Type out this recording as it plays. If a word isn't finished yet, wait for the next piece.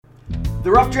The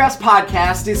Rough Drafts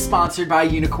podcast is sponsored by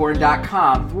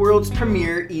Unicorn.com, the world's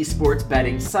premier esports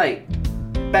betting site.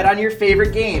 Bet on your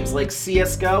favorite games like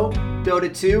CSGO,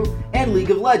 Dota 2, and League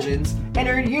of Legends, and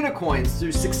earn Unicoins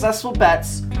through successful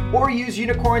bets, or use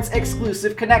Unicorn's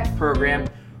exclusive Connect program,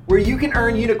 where you can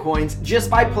earn Unicoins just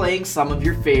by playing some of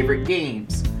your favorite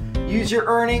games. Use your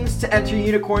earnings to enter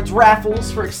Unicorn's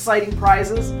raffles for exciting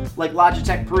prizes like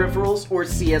Logitech peripherals or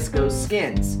CSGO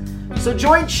skins. So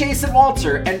join Chase and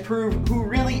Walter and prove who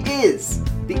really is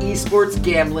the esports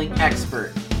gambling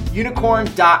expert.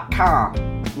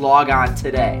 Unicorn.com. Log on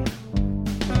today.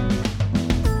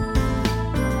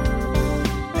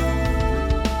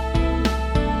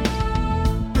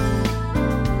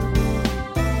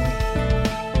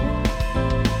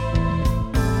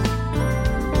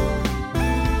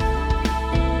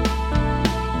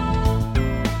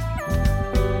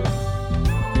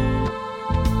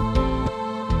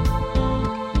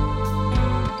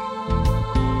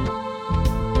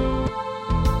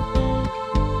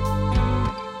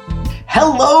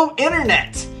 Hello,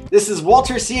 Internet! This is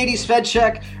Walter C80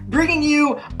 Svedcheck bringing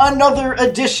you another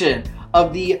edition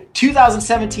of the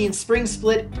 2017 Spring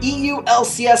Split EU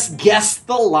LCS Guess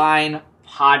the Line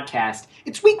podcast.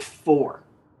 It's week 4.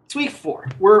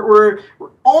 We're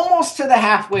almost to the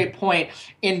halfway point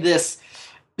in this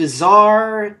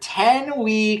bizarre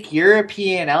 10-week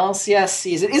European LCS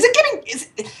season. Is it getting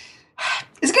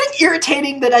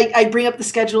irritating that I bring up the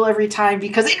schedule every time?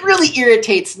 Because it really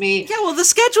irritates me. Yeah, well, the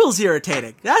schedule's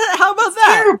irritating. How about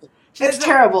that? It's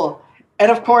terrible. And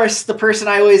of course, the person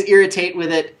I always irritate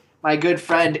with it, my good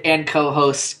friend and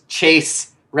co-host,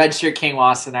 Chase, Redshirt King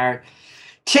Wassenaar.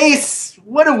 Chase,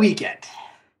 what a weekend.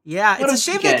 Yeah, it's a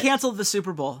shame they canceled the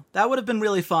Super Bowl. That would have been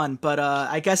really fun, but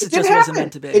I guess it just wasn't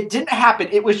meant to be. It didn't happen.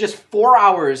 It was just 4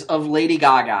 hours of Lady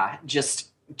Gaga. Just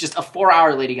a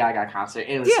 4-hour Lady Gaga concert.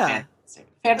 It was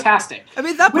fantastic. I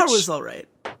mean, that part was all right.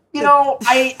 You know,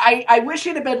 I wish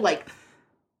it had been like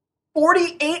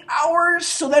 48 hours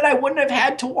so that I wouldn't have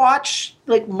had to watch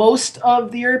like most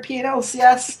of the European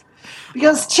LCS.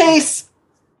 Because Chase,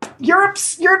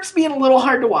 Europe's being a little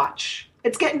hard to watch.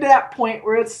 It's getting to that point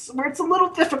where it's a little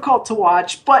difficult to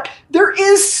watch, but there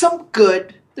is some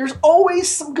good. There's always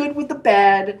some good with the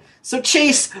bad. So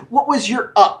Chase, what was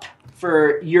your up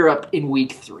for Europe in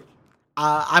week 3?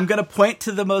 I'm going to point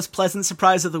to the most pleasant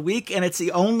surprise of the week, and it's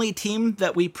the only team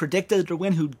that we predicted to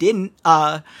win who didn't.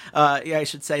 I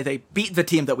should say they beat the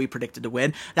team that we predicted to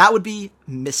win. That would be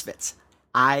Misfits.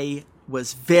 I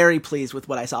was very pleased with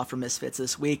what I saw from Misfits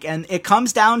this week, and it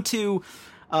comes down to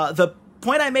the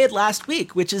point I made last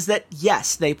week, which is that,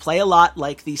 yes, they play a lot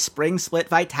like the Spring Split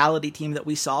Vitality team that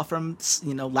we saw from,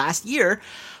 last year,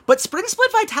 but Spring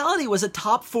Split Vitality was a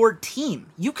top 4 team.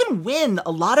 You can win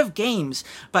a lot of games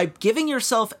by giving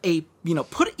yourself if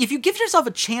you give yourself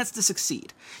a chance to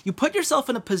succeed, you put yourself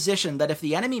in a position that if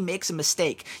the enemy makes a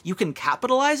mistake, you can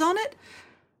capitalize on it.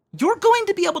 You're going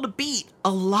to be able to beat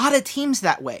a lot of teams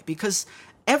that way, because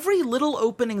every little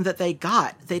opening that they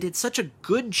got, they did such a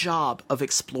good job of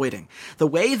exploiting. The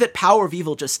way that Power of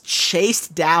Evil just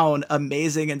chased down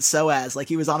Amazing and Soaz like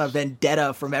he was on a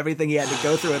vendetta from everything he had to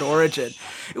go through at Origin.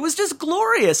 It was just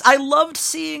glorious. I loved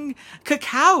seeing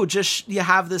Kakao just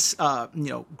have this,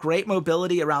 great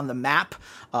mobility around the map.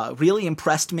 Really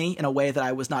impressed me in a way that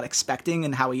I was not expecting,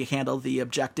 and how he handled the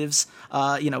objectives.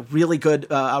 Really good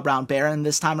around Baron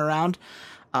this time around.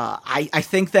 I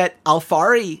think that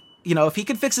Alphari, if he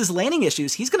can fix his laning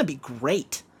issues, he's going to be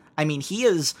great. I mean, he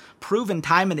has proven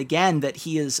time and again that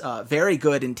he is very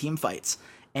good in team fights.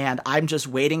 And I'm just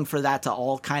waiting for that to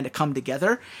all kind of come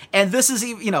together. And this is,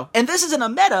 and this is in a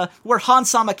meta where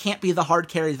Hans Sama can't be the hard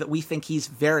carry that we think he's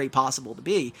very possible to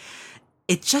be.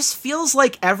 It just feels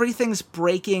like everything's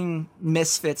breaking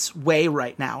Misfits' way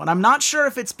right now. And I'm not sure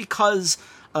if it's because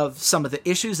of some of the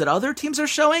issues that other teams are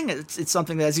showing. It's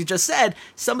something that, as you just said,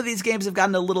 some of these games have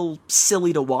gotten a little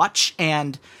silly to watch,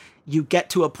 and you get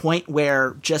to a point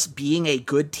where just being a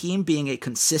good team, being a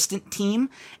consistent team,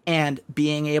 and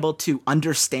being able to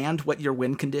understand what your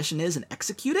win condition is and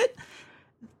execute it,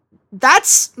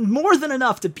 that's more than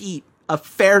enough to beat a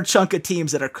fair chunk of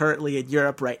teams that are currently in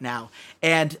Europe right now.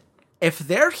 And if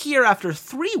they're here after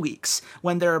 3 weeks,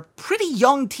 when they're a pretty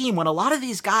young team, when a lot of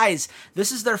these guys,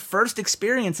 this is their first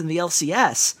experience in the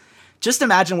LCS, just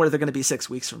imagine where they're going to be 6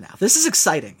 weeks from now. This is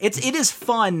exciting. It is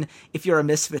fun if you're a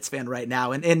Misfits fan right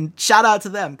now, and shout out to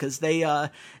them, because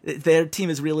their team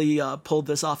has really pulled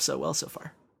this off so well so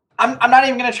far. I'm not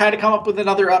even going to try to come up with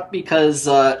another up, because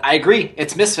I agree.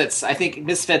 It's Misfits. I think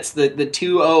Misfits, the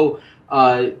 2-0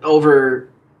 over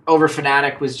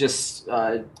Fnatic was just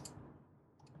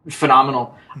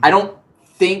phenomenal. I don't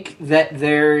think that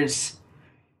there's...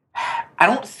 I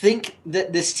don't think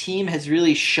that this team has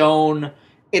really shown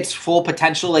its full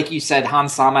potential. Like you said,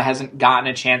 Hans Sama hasn't gotten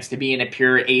a chance to be in a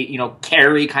pure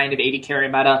carry kind of 80 carry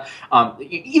meta.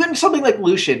 Even something like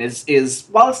Lucian is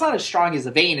while it's not as strong as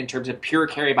Vayne in terms of pure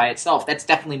carry by itself, that's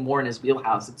definitely more in his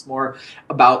wheelhouse. It's more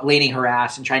about laning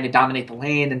harass and trying to dominate the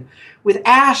lane. And with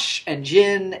Ashe and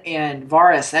Jhin and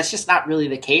Varus, that's just not really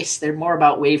the case. They're more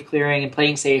about wave clearing and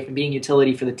playing safe and being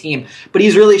utility for the team. But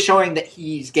he's really showing that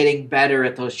he's getting better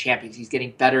at those champions. He's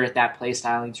getting better at that play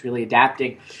style. He's really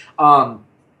adapting.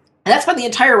 And that's been the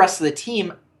entire rest of the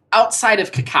team outside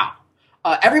of Kakao.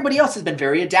 Everybody else has been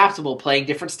very adaptable, playing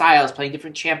different styles, playing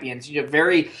different champions,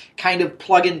 very kind of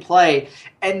plug and play.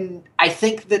 And I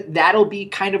think that that'll be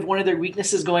kind of one of their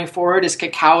weaknesses going forward is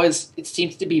Kakao it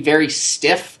seems to be very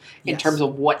stiff in terms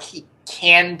of what he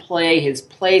can play, his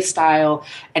play style.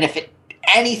 And if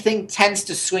anything tends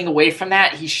to swing away from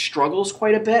that, he struggles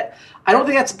quite a bit. I don't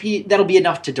think that'll be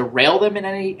enough to derail them in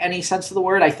any sense of the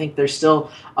word. I think they're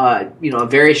still, a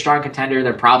very strong contender.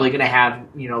 They're probably going to have,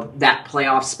 that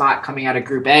playoff spot coming out of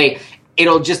Group A.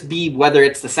 It'll just be whether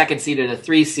it's the 2nd seed or the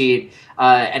 3 seed,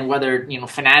 and whether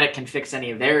Fnatic can fix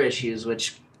any of their issues.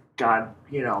 Which, God,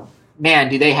 man,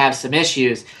 do they have some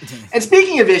issues? And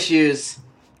speaking of issues,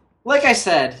 like I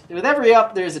said, with every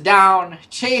up, there's a down.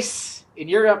 Chase, in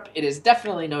Europe, it is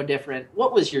definitely no different.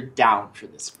 What was your down for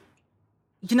this week?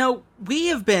 We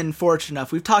have been fortunate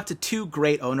enough. We've talked to 2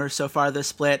 great owners so far this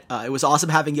split. It was awesome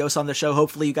having Yos on the show.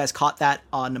 Hopefully you guys caught that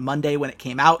on Monday when it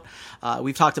came out.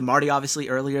 We've talked to Marty, obviously,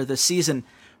 earlier this season.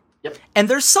 Yep. And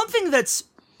there's something that's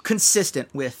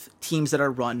consistent with teams that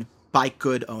are run by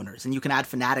good owners. And you can add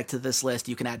Fnatic to this list.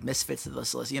 You can add Misfits to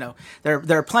this list. There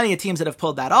are plenty of teams that have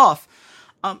pulled that off.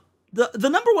 The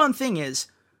number one thing is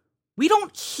we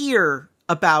don't hear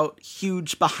about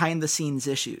huge behind-the-scenes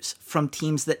issues from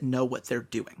teams that know what they're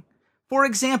doing. For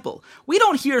example, we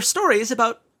don't hear stories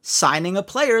about signing a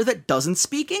player that doesn't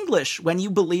speak English when you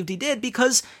believed he did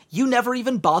because you never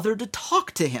even bothered to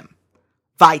talk to him.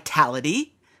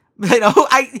 Vitality. We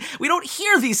don't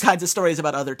hear these kinds of stories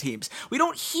about other teams. We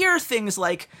don't hear things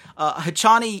like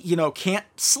Hachani, can't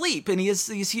sleep and he has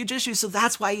these huge issues, so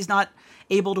that's why he's not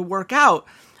able to work out.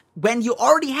 When you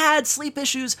already had sleep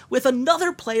issues with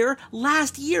another player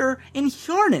last year in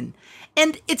Hjarnan.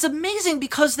 And it's amazing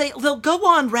because they'll go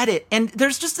on Reddit and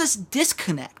there's just this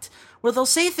disconnect where they'll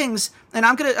say things, and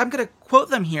I'm gonna quote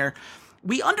them here.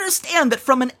 We understand that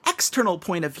from an external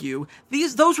point of view,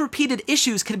 those repeated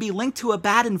issues can be linked to a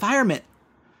bad environment.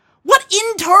 What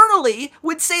internally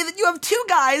would say that you have 2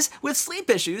 guys with sleep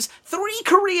issues, 3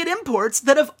 Korean imports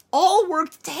that have all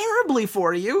worked terribly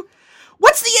for you?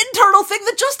 What's the internal thing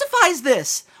that justifies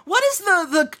this? What is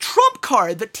the trump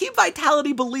card that Team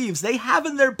Vitality believes they have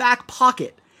in their back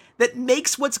pocket that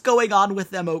makes what's going on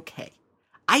with them okay?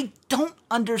 I don't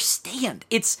understand.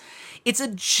 It's a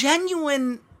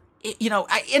genuine...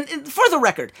 and for the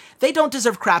record, they don't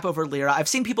deserve crap over Lyra. I've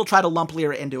seen people try to lump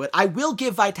Lyra into it. I will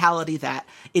give Vitality that.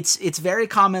 It's very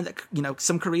common that,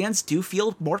 some Koreans do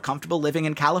feel more comfortable living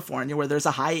in California where there's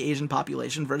a high Asian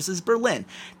population versus Berlin.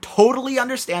 Totally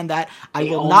understand that. I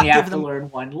will not give them... They only have to learn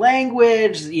one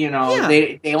language,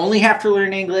 they only have to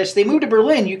learn English. They move to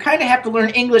Berlin. You kind of have to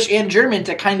learn English and German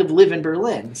to kind of live in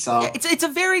Berlin, so... It's a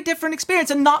very different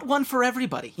experience and not one for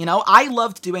everybody. I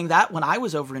loved doing that when I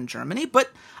was over in Germany,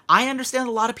 but... I understand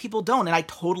a lot of people don't, and I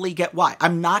totally get why.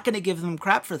 I'm not going to give them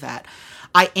crap for that.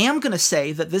 I am going to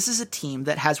say that this is a team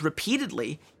that has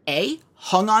repeatedly,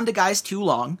 hung on to guys too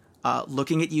long,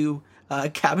 looking at you,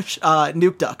 Cabbage,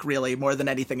 Nuke Duck, really, more than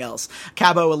anything else.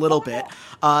 Cabo a little bit.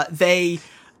 They...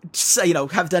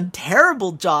 have done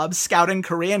terrible jobs scouting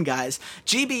Korean guys.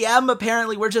 GBM,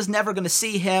 apparently, we're just never going to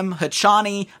see him.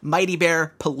 Hachani, Mighty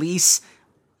Bear, Police.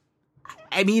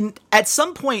 I mean, at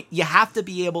some point, you have to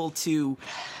be able to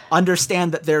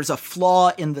understand that there's a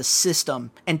flaw in the system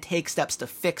and take steps to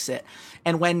fix it.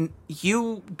 And when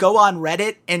you go on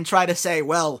Reddit and try to say,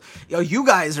 well, you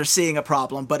guys are seeing a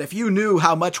problem, but if you knew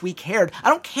how much we cared, I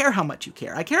don't care how much you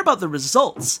care. I care about the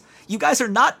results. You guys are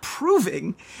not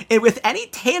proving with any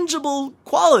tangible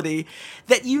quality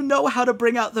that you know how to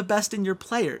bring out the best in your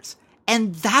players.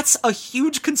 And that's a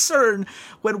huge concern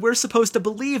when we're supposed to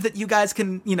believe that you guys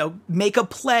can, make a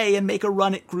play and make a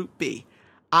run at Group B.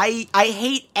 I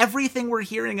hate everything we're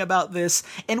hearing about this,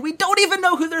 and we don't even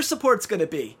know who their support's going to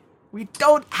be. We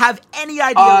don't have any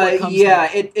idea what comes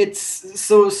next. It's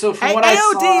so from what I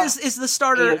saw... AOD is the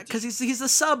starter, because he's the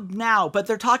sub now, but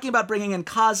they're talking about bringing in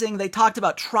Kazing. They talked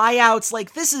about tryouts.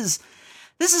 Like, this is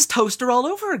Toaster all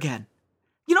over again.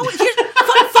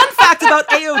 Fun fact about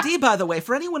AOD, by the way,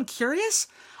 for anyone curious,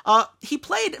 He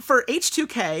played for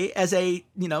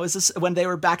H2K when they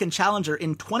were back in Challenger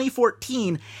in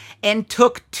 2014 and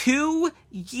took 2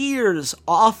 years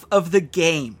off of the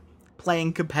game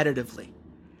playing competitively.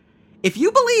 If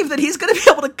you believe that he's going to be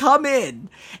able to come in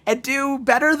and do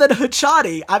better than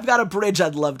Hachani, I've got a bridge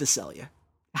I'd love to sell you.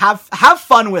 Have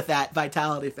fun with that,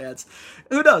 Vitality fans.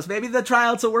 Who knows? Maybe the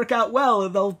tryouts will work out well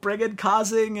and they'll bring in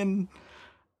Kazing and...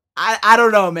 I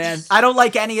don't know, man. I don't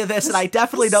like any of this, and I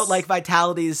definitely don't like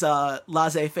Vitality's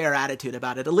laissez-faire attitude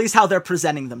about it, at least how they're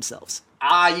presenting themselves.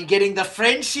 You're getting the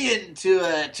Frenchian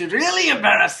to really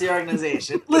embarrass the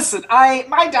organization. Listen,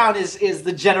 my down is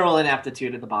the general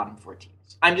ineptitude of the bottom 4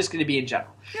 teams. I'm just going to be in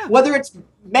general. Yeah. Whether it's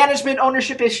management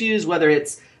ownership issues, whether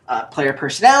it's player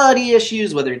personality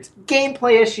issues, whether it's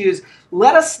gameplay issues,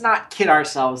 let us not kid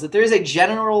ourselves that there is a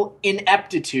general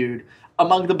ineptitude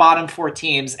among the bottom 4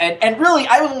 teams. And really,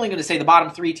 I was only going to say the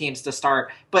bottom 3 teams to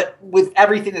start, but with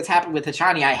everything that's happened with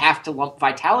Hachani, I have to lump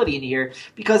Vitality in here,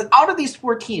 because out of these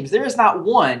 4 teams, there is not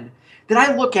one that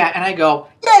I look at and I go,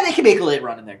 yeah, they can make a late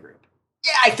run in their group.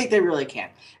 Yeah, I think they really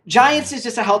can. Giants is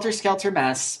just a helter-skelter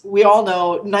mess. We all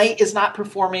know Knight is not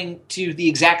performing to the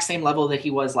exact same level that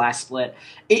he was last split.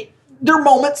 There are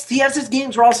moments, he has his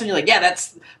games where all of a sudden you're like,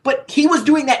 but he was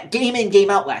doing that game in,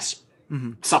 game out last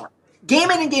summer.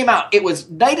 Game in and game out, it was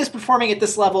Knight is performing at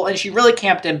this level, and she really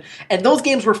camped him, and those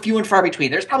games were few and far between.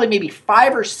 There's probably maybe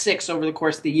 5 or 6 over the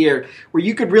course of the year where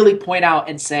you could really point out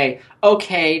and say,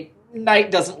 okay, Knight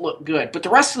doesn't look good, but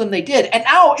the rest of them they did, and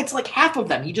now it's like half of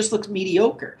them. He just looks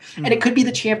mediocre, and it could be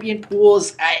the champion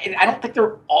pools. I don't think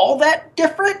they're all that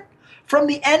different from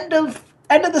the end of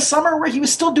the summer where he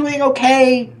was still doing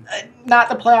okay, not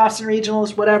the playoffs and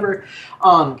regionals, whatever.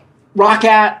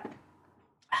 Roccat.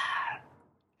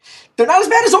 They're not as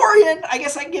bad as Orion. I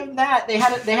guess I can give them that. They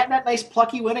had that nice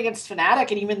plucky win against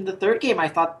Fnatic, and even the third game I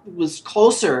thought was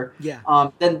closer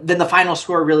than the final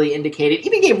score really indicated.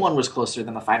 Even game 1 was closer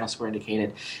than the final score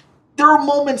indicated. There are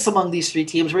moments among these 3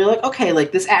 teams where you're like, okay,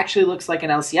 like this actually looks like an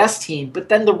LCS team, but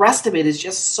then the rest of it is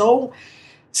just so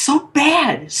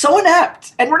bad, so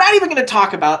inept. And we're not even going to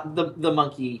talk about the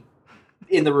monkey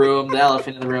in the room, the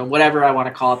elephant in the room, whatever I want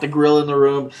to call it, the gorilla in the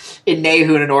room, in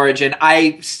Nehun and Origin.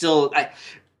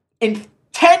 In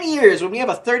 10 years, when we have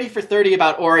a 30 for 30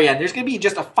 about Orion, there's going to be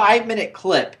just a 5-minute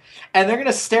clip, and they're going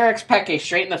to stare Xpeke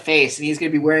straight in the face, and he's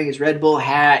going to be wearing his Red Bull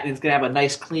hat, and he's going to have a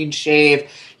nice clean shave.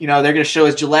 They're going to show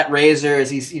his Gillette razor as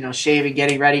he's, shaving,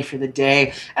 getting ready for the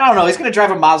day. I don't know, he's going to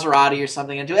drive a Maserati or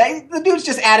something into it. The dude's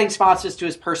just adding sponsors to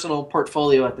his personal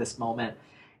portfolio at this moment.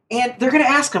 And they're going to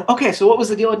ask him, okay, so what was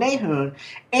the deal with Nehun?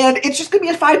 And it's just going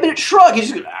to be a 5-minute shrug.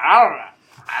 He's just going to, I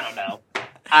don't know.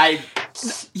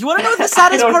 You want to know what the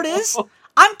saddest part is?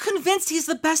 I'm convinced he's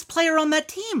the best player on that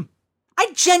team. I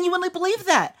genuinely believe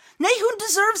that. Nehun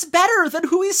deserves better than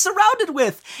who he's surrounded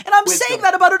with. And I'm saying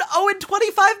that about an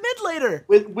 0-25 mid later.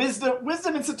 With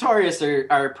Wisdom and Sartorius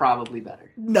are probably better.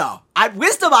 No.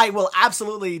 Wisdom I will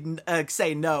absolutely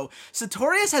say no.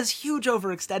 Sartorius has huge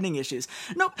overextending issues.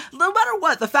 No matter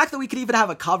what, the fact that we could even have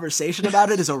a conversation about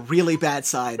it is a really bad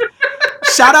sign.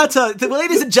 Shout out to the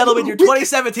ladies and gentlemen, your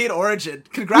 2017 Origin.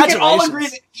 Congratulations. We can all agree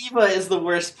that Eva is the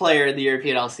worst player in the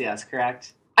European LCS,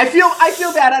 correct? I feel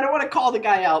bad. I don't want to call the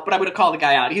guy out, but I'm going to call the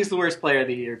guy out. He's the worst player in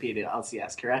the European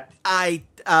LCS, correct? I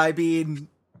mean,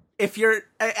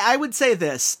 I would say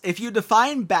this. If you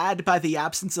define bad by the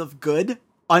absence of good,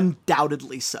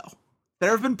 undoubtedly so.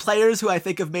 There have been players who I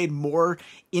think have made more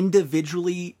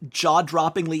individually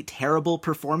jaw-droppingly terrible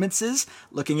performances,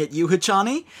 looking at you,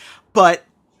 Hachani, but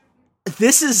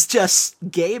this is just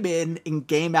game in and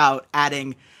game out,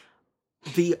 adding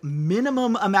the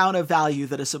minimum amount of value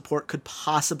that a support could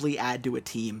possibly add to a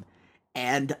team.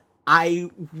 And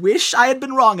I wish I had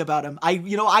been wrong about him.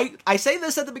 I say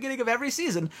this at the beginning of every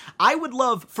season. I would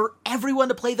love for everyone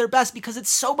to play their best because it's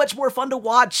so much more fun to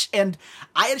watch. And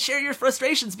I share your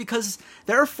frustrations because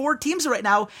there are 4 teams right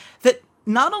now that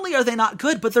not only are they not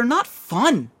good, but they're not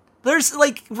fun. There's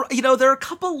there are a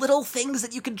couple little things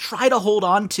that you can try to hold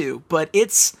on to, but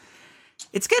it's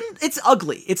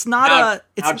ugly. It's not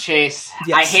Now, Chase,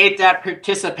 yes. I hate that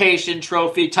participation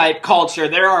trophy type culture.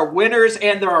 There are winners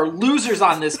and there are losers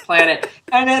on this planet.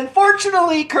 And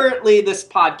unfortunately, currently, this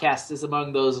podcast is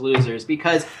among those losers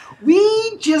because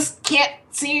we just can't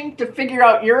seem to figure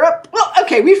out Europe. Well,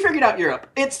 okay, we figured out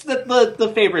Europe. It's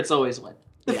the favorites always win.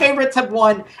 The favorites have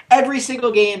won every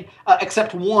single game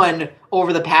except one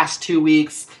over the past 2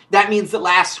 weeks. That means that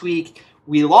last week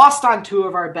we lost on 2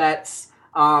 of our bets.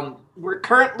 We're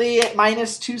currently at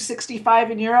minus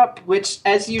 265 in Europe, which,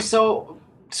 as you so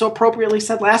appropriately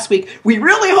said last week, we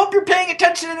really hope you're paying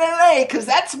attention in NA because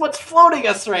that's what's floating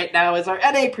us right now is our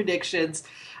NA predictions.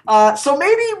 So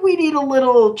maybe we need a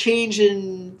little change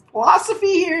in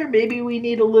philosophy here. Maybe we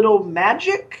need a little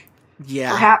magic.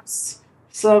 Yeah. Perhaps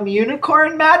some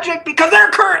unicorn magic, because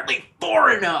they're currently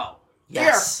 4-0.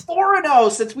 Yes. They are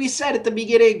 4-0 since we said at the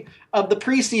beginning of the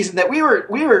preseason that we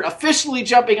were officially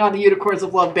jumping on the Unicorns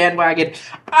of Love bandwagon.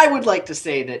 I would like to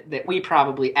say that we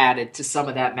probably added to some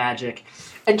of that magic.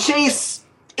 And Chase,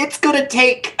 it's going to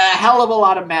take a hell of a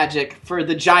lot of magic for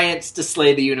the Giants to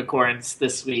slay the Unicorns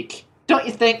this week. Don't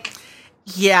you think?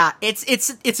 Yeah,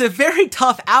 it's a very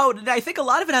tough out, and I think a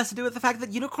lot of it has to do with the fact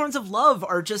that Unicorns of Love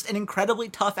are just an incredibly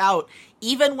tough out,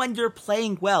 even when you're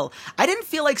playing well. I didn't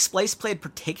feel like Splice played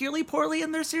particularly poorly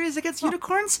in their series against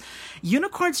Unicorns.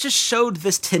 Unicorns just showed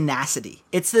this tenacity.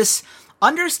 It's this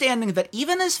understanding that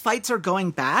even as fights are going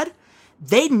bad,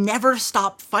 they never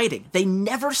stop fighting. They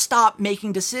never stop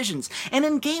making decisions. And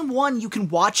in game one, you can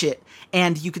watch it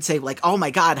and you could say like, oh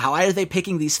my God, how are they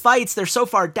picking these fights? They're so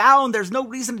far down. There's no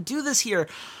reason to do this here.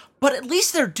 But at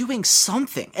least they're doing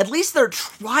something. At least they're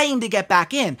trying to get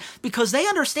back in, because they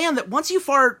understand that once you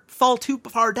fall too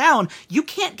far down, you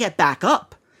can't get back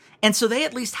up. And so they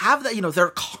at least have that, they're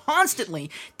constantly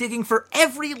digging for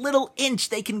every little inch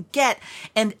they can get.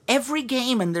 And every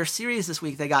game in their series this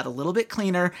week, they got a little bit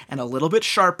cleaner and a little bit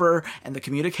sharper, and the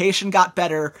communication got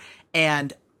better.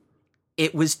 And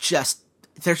it was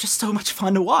they're just so much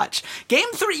fun to watch. Game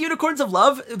 3, Unicorns of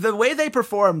Love, the way they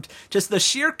performed, just the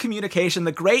sheer communication,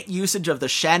 the great usage of the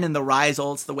Shen and the Ryze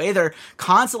ults, the way they're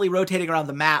constantly rotating around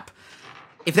the map.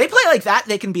 If they play like that,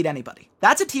 they can beat anybody.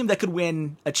 That's a team that could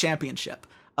win a championship.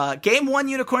 Game 1,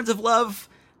 Unicorns of Love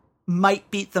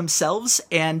might beat themselves,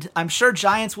 and I'm sure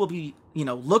Giants will be,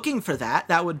 looking for that.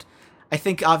 That would, I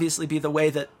think, obviously be the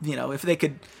way that,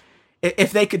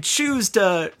 if they could choose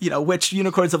to, which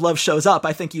Unicorns of Love shows up,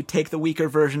 I think you'd take the weaker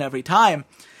version every time.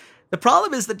 The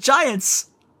problem is that Giants,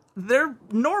 their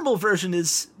normal version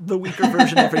is the weaker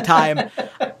version every time.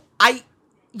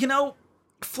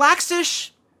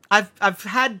 Flaxdish, I've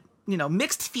had,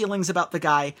 mixed feelings about the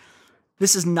guy.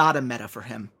 This is not a meta for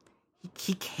him.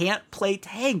 He can't play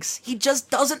tanks. He just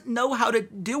doesn't know how to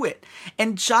do it.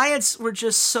 And Giants were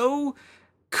just so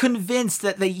convinced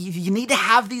that you need to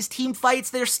have these team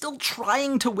fights. They're still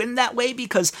trying to win that way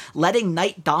because letting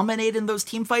Knight dominate in those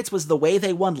team fights was the way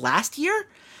they won last year.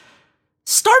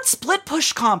 Start split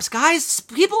push comps, guys.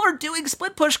 People are doing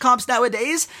split push comps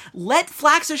nowadays. Let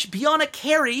Flaxdish be on a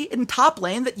carry in top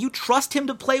lane that you trust him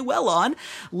to play well on.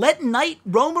 Let Knight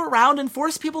roam around and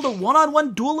force people to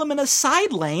one-on-one duel him in a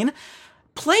side lane.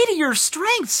 Play to your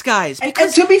strengths, guys.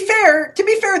 Because and to be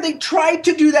fair, they tried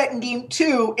to do that in game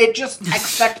 2. It just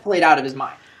Expect played out of his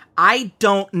mind. I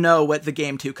don't know what the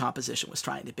game 2 composition was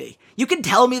trying to be. You can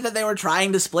tell me that they were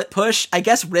trying to split push. I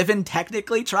guess Riven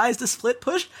technically tries to split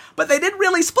push, but they didn't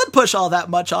really split push all that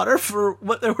much on her for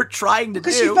what they were trying to do.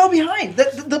 Because she fell behind.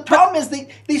 The problem is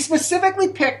they specifically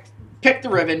picked the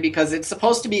Riven because it's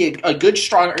supposed to be a good,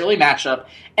 strong early matchup,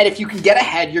 and if you can get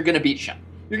ahead, you're going to beat Shen.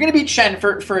 You're going to beat Shen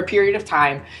for a period of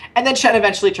time, and then Shen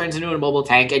eventually turns into a mobile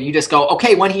tank, and you just go,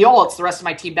 okay, when he ults, the rest of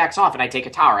my team backs off, and I take a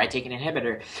tower, I take an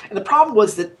inhibitor. And the problem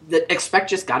was that Expect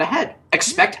just got ahead.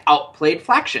 Expect outplayed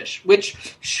Flaxdish,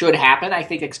 which should happen. I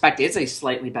think Expect is a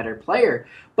slightly better player,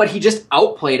 but he just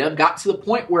outplayed him, got to the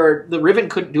point where the Riven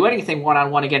couldn't do anything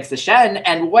one-on-one against the Shen,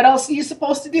 and what else are you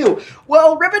supposed to do?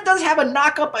 Well, Riven does have a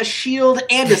knock-up, a shield,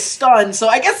 and a stun, so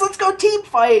I guess let's go team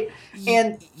fight.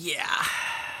 And yeah.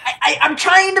 I'm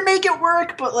trying to make it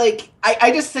work, but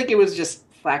I just think it was just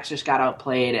Flaxdish got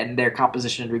outplayed, and their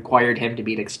composition required him to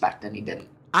beat Expect, and he didn't.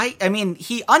 I mean,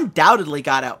 he undoubtedly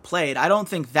got outplayed. I don't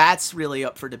think that's really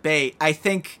up for debate. I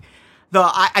think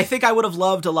I would have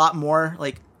loved a lot more.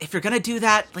 If you're gonna do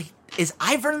that, is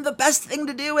Ivern the best thing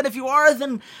to do? And if you are,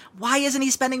 then why isn't he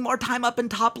spending more time up in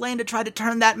top lane to try to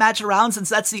turn that match around, since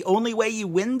that's the only way you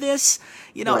win this?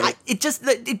 Right. It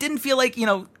didn't feel like,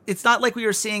 it's not like we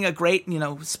were seeing a great,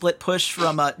 split push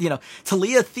from,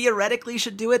 Taliyah theoretically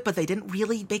should do it, but they didn't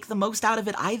really make the most out of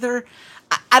it either.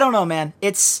 I don't know, man.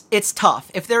 It's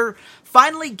tough. If they're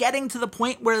finally getting to the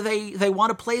point where they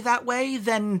want to play that way,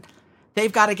 then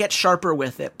they've got to get sharper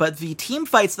with it. But the team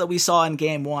fights that we saw in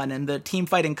game 1 and the team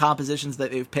fighting compositions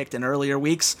that they've picked in earlier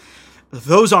weeks,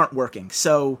 those aren't working.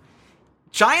 So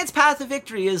Giants' path to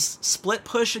victory is split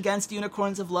push against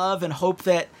Unicorns of Love and hope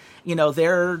that,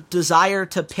 their desire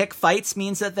to pick fights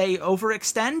means that they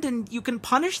overextend and you can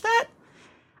punish that.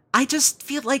 I just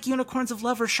feel like Unicorns of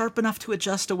Love are sharp enough to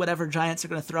adjust to whatever Giants are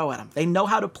going to throw at them. They know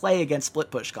how to play against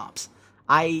split push comps.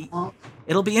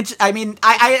 It'll be interesting. I mean,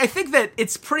 I think that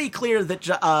it's pretty clear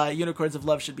that Unicorns of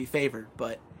Love should be favored,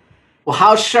 but... Well,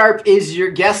 how sharp is your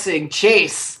guessing,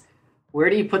 Chase? Where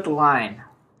do you put the line?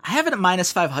 I have it at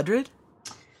 -500.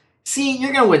 See,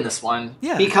 you're gonna win this one.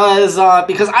 Yeah. Because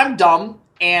I'm dumb,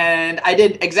 and I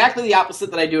did exactly the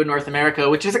opposite that I do in North America,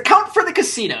 which is account for the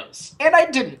casinos. And I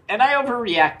didn't, and I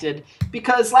overreacted,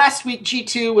 because last week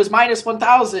G2 was minus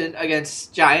 1,000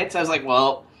 against Giants. I was like,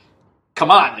 well, come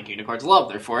on, like, Unicorns of Love,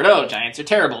 they're 4-0, Giants are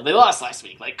terrible, they lost last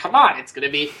week, like, come on, it's gonna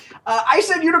be... I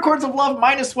said Unicorns of Love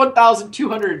minus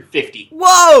 1,250.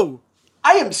 Whoa!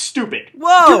 I am stupid.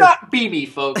 Whoa! Do not be me,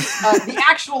 folks. The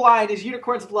actual line is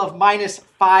Unicorns of Love minus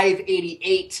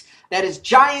 588. That is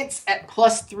Giants at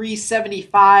plus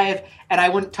 375, and I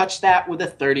wouldn't touch that with a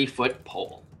 30-foot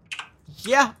pole.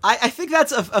 Yeah, I think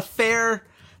that's a fair...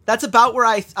 That's about where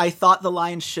I thought the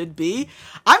line should be.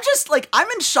 I'm just, like, I'm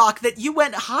in shock that you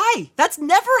went high. That's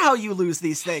never how you lose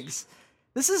these things.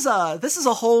 This is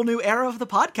a whole new era of the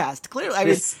podcast.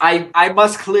 Clearly, I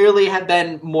must clearly have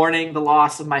been mourning the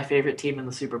loss of my favorite team in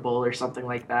the Super Bowl or something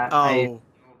like that. Oh,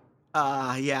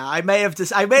 yeah. I may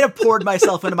have poured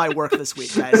myself into my work this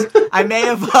week, guys. I may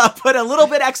have put a little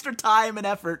bit extra time and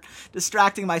effort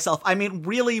distracting myself. I mean,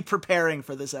 really preparing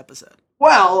for this episode.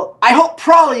 Well, I hope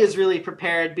Prawley is really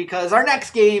prepared, because our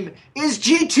next game is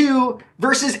G2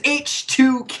 versus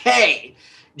H2K.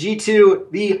 G2,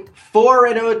 the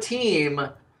 4-0 team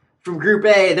from Group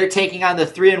A, they're taking on the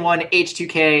 3-1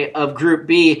 H2K of Group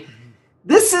B.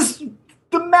 This is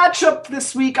the matchup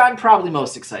this week I'm probably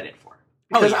most excited for.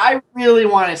 Because I really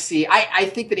want to see... I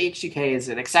think that H2K is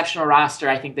an exceptional roster.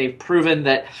 I think they've proven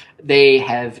that they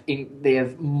have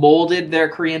molded their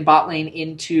Korean bot lane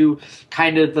into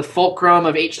kind of the fulcrum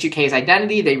of H2K's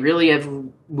identity. They really have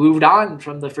moved on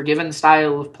from the Forgiven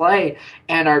style of play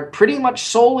and are pretty much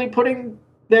solely putting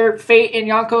their fate in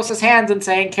Jankos' hands and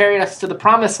saying, carry us to the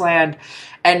promised land.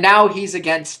 And now he's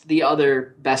against the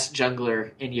other best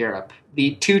jungler in Europe,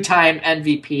 the 2-time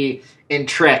MVP in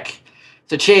Trick.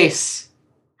 So Chase,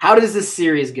 how does this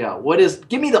series go?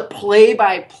 Give me the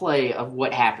play-by-play of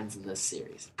what happens in this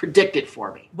series. Predict it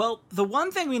for me. Well, the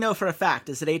one thing we know for a fact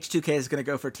is that H2K is going to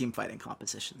go for team fighting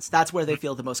compositions. That's where they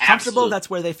feel the most comfortable. Absolutely. That's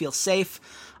where they feel safe.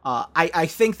 I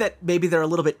think that maybe they're a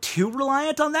little bit too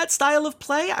reliant on that style of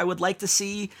play. I would like to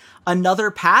see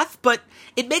another path, but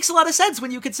it makes a lot of sense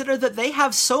when you consider that they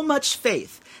have so much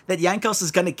faith that Jankos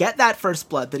is going to get that first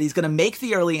blood, that he's going to make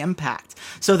the early impact,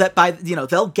 so that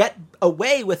they'll get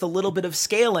away with a little bit of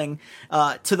scaling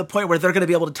to the point where they're going to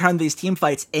be able to turn these team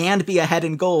fights and be ahead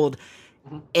in gold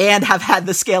and have had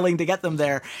the scaling to get them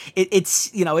there.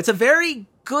 It's a very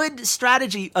good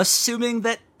strategy, assuming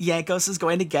that Jankos is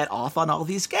going to get off on all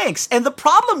these ganks. And the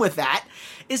problem with that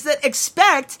is that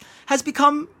Expect has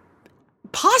become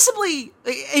possibly,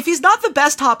 if he's not the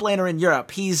best top laner in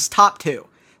Europe, he's top 2.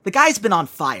 The guy's been on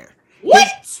fire.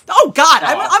 What? Oh God,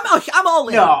 No. I'm all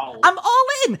in. No. I'm all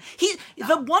in.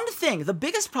 The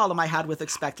biggest problem I had with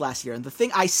Expect last year, and the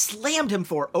thing I slammed him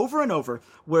for over and over,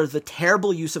 were the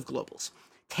terrible use of globals.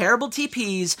 Terrible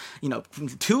TPs,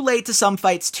 too late to some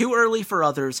fights, too early for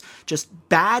others, just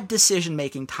bad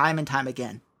decision-making time and time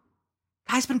again.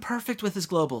 Guy's been perfect with his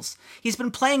globals. He's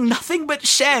been playing nothing but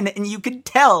Shen, and you can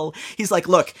tell. He's like,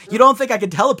 look, you don't think I can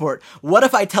teleport? What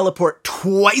if I teleport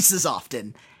twice as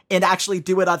often and actually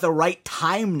do it at the right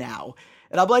time now?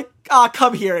 And I'm like,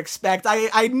 come here, Expect.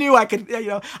 I knew I could,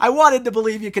 I wanted to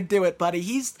believe you could do it, buddy.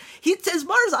 He's as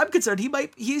far as I'm concerned,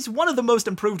 he's one of the most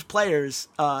improved players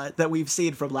that we've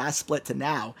seen from last split to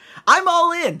now. I'm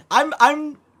all in.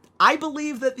 I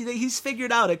believe that he's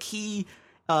figured out a key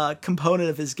component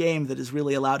of his game that has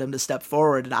really allowed him to step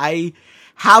forward. And I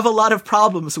have a lot of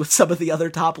problems with some of the other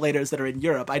top laners that are in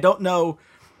Europe. I don't know.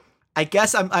 I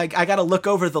guess I got to look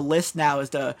over the list now as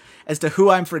to who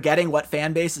I'm forgetting, what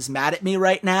fan base is mad at me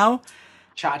right now.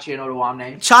 Chachi and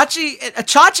Odoamne.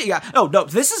 Chachi. Yeah. Oh no,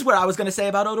 this is where I was going to say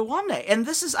about Odoamne, and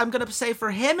this is I'm going to say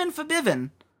for him and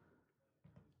Fabiven.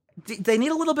 They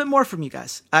need a little bit more from you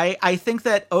guys. I think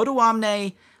that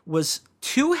Odoamne was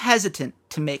too hesitant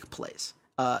to make plays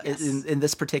in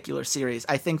this particular series.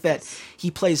 I think that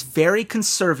he plays very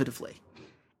conservatively,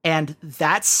 and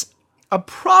that's a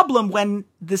problem when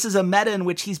this is a meta in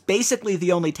which he's basically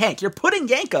the only tank. You're putting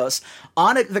Jankos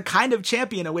on the kind of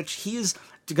champion in which he's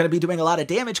going to be doing a lot of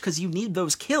damage because you need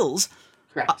those kills.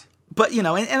 Correct. But, and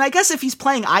I guess if he's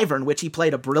playing Ivern, which he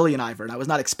played a brilliant Ivern, I was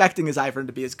not expecting his Ivern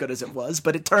to be as good as it was,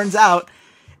 but it turns out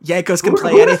Jankos can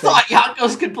play anything. Who thought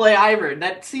Jankos could play Ivern?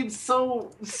 That seems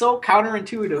so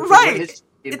counterintuitive. Right.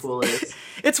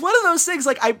 It's one of those things,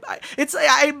 like,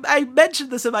 I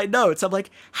mentioned this in my notes. I'm like,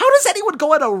 how does anyone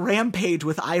go on a rampage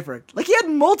with Ivern? Like, he had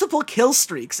multiple kill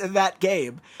streaks in that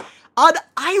game. On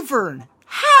Ivern.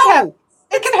 How?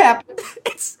 It can happen.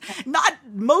 It's not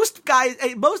most guys.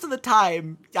 Most of the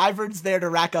time, Ivern's there to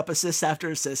rack up assists after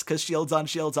assists because shields on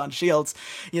shields on shields.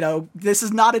 This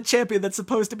is not a champion that's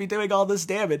supposed to be doing all this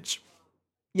damage.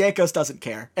 Jankos doesn't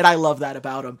care, and I love that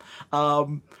about him.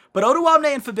 But Odoamne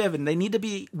and Forbidden, they need to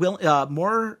be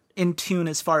more in tune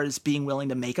as far as being willing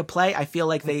to make a play. I feel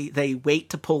like they wait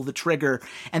to pull the trigger,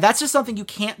 and that's just something you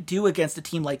can't do against a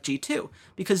team like G2,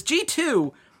 because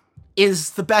G2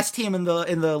 is the best team in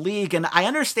the league, and I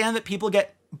understand that people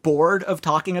get bored of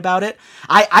talking about it.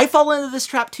 I fall into this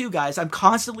trap too, guys. I'm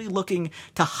constantly looking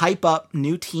to hype up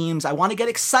new teams. I want to get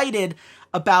excited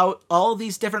about all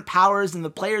these different powers and the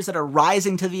players that are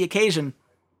rising to the occasion.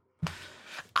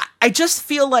 I just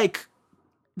feel like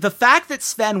the fact that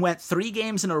Sven went 3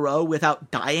 games in a row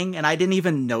without dying and I didn't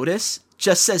even notice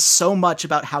just says so much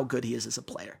about how good he is as a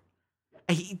player.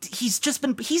 He's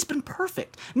been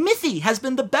perfect. Mithy has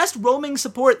been the best roaming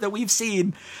support that we've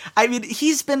seen. I mean,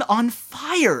 he's been on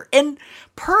fire. And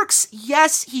Perkz,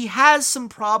 yes, he has some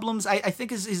problems. I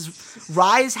think his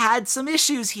Rise had some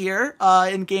issues here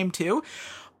in game 2,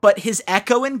 but his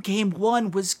Echo in game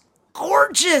 1 was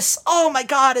gorgeous. Oh my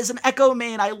God, as an Echo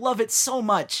main, I love it so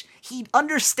much. He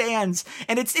understands,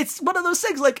 and it's one of those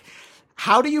things like,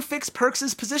 how do you fix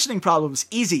Perkz' positioning problems?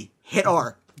 Easy. Hit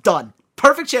R. Done.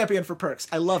 Perfect champion for Perkz.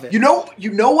 I love it. You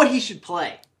know what he should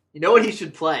play? What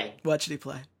What should he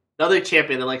play? Another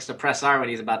champion that likes to press R when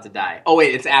he's about to die. Oh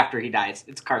wait, it's after he dies.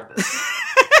 It's Karthus.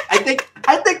 I think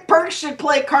Perkz should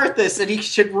play Karthus, and he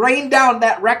should rain down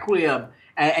that Requiem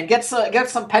and get some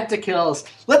pentakills.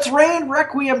 Let's rain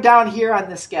Requiem down here on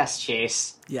this guest,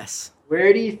 Chase. Yes.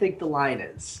 Where do you think the line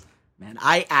is? Man,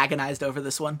 I agonized over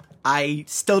this one. I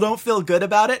still don't feel good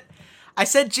about it. I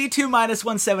said G2 minus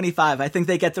 175. I think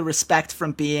they get the respect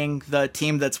from being the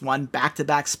team that's won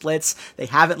back-to-back splits. They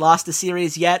haven't lost a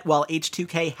series yet, while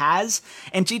H2K has,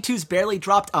 and G2's barely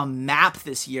dropped a map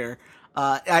this year.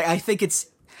 I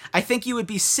think you would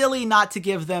be silly not to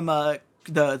give them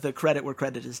the credit where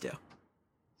credit is due.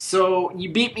 So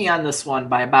you beat me on this one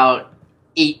by about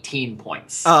 18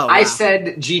 points. Oh, wow. I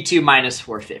said G2 minus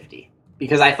 450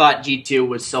 because I thought G2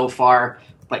 was so far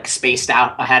spaced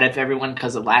out ahead of everyone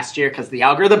because of last year, because of the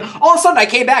algorithm. All of a sudden I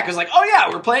came back, I was like, oh yeah,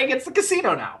 we're playing against the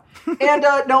casino now. And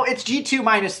no, it's G2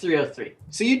 minus 303.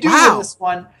 So you do win this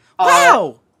one.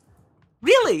 Wow.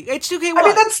 Really? H2K won? I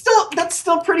mean, that's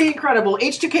still pretty incredible.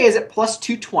 H2K is at plus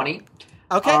 220.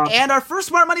 Okay, and our first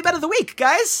smart money bet of the week,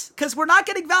 guys, because we're not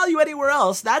getting value anywhere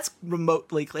else. That's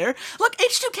remotely clear. Look,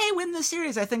 H2K win this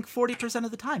series, I think, 40%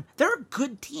 of the time. They're a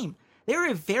good team.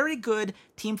 They're a very good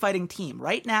team-fighting team.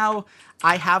 Right now,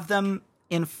 I have them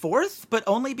in 4th, but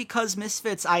only because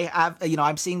Misfits,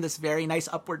 I'm seeing this very nice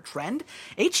upward trend.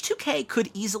 H2K could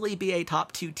easily be a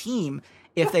top 2 team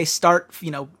if they start,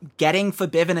 getting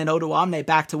Forbidden and Odoamne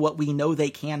back to what we know they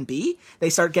can be. They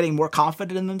start getting more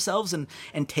confident in themselves and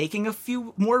taking a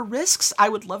few more risks. I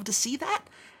would love to see that.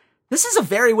 This is a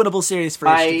very winnable series for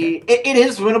H2K. It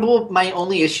is winnable. My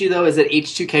only issue, though, is that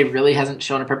H2K really hasn't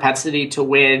shown a propensity to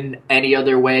win any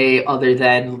other way other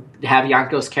than have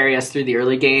Jankos carry us through the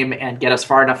early game and get us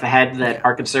far enough ahead that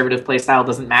our conservative playstyle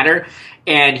doesn't matter.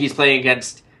 And he's playing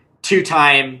against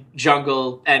 2-time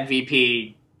jungle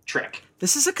MVP Trick.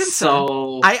 This is a concern.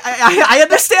 So I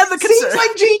understand the concern. Seems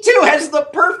like G2 has the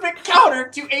perfect counter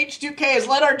to H2K's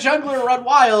let our jungler run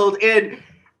wild, and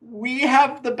we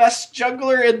have the best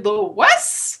jungler in the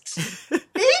West?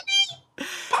 Maybe?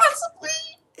 Possibly?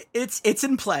 It's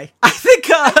in play. I think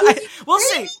we'll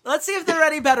see. Let's see if there are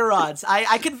any better odds.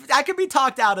 I could be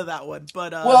talked out of that one,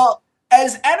 but well,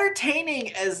 as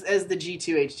entertaining as the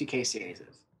G2 H2K series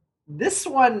is, this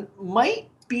one might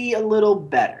be a little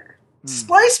better.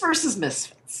 Splyce versus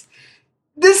Misfits.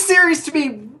 This series, to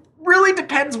me, really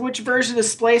depends which version of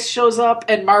Splyce shows up.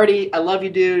 And Marty, I love you,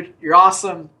 dude. You're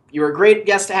awesome. You were a great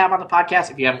guest to have on the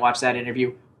podcast. If you haven't watched that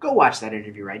interview, go watch that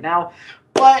interview right now.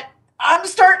 But I'm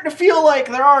starting to feel like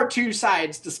there are 2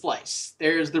 sides to Splyce.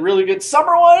 There's the really good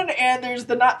summer one, and there's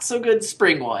the not-so-good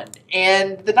spring one.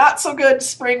 And the not-so-good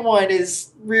spring one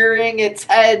is rearing its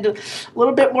head a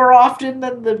little bit more often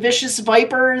than the vicious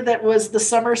viper that was the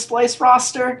summer Splyce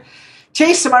roster.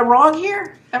 Chase, am I wrong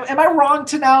here? Am I wrong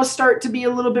to now start to be a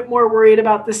little bit more worried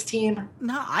about this team?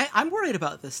 No, I'm worried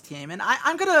about this team, and I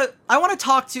want to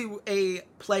talk to a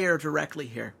player directly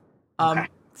here. Okay.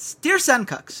 Dear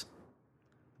Senkux,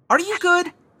 are you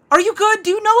good? Are you good? Do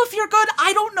you know if you're good?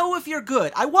 I don't know if you're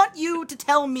good. I want you to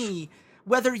tell me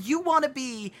whether you want to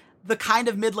be the kind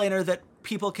of mid laner that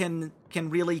people can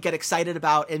really get excited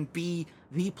about and be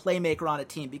the playmaker on a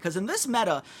team. Because in this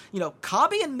meta,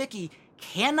 Kabi and Mickey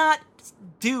cannot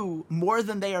do more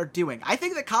than they are doing. I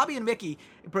think that Kabi and Mickey,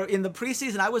 in the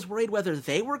preseason, I was worried whether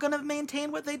they were going to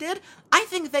maintain what they did. I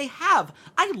think they have.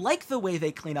 I like the way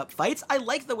they clean up fights. I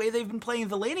like the way they've been playing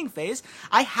the laning phase.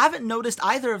 I haven't noticed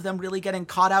either of them really getting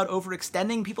caught out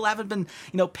overextending. People haven't been,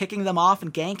 picking them off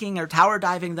and ganking or tower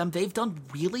diving them. They've done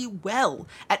really well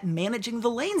at managing the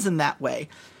lanes in that way.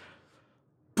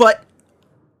 But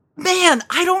man,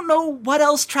 I don't know what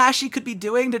else Trashy could be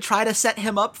doing to try to set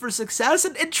him up for success.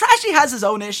 And Trashy has his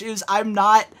own issues. I'm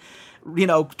not,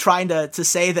 trying to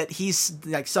say that he's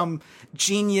like some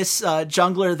genius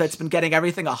jungler that's been getting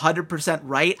everything 100%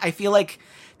 right. I feel like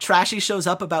Trashy shows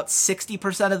up about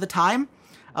 60% of the time.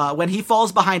 When he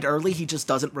falls behind early, he just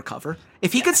doesn't recover.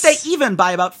 If he could stay even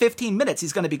by about 15 minutes,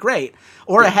 he's going to be great.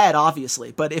 Or ahead,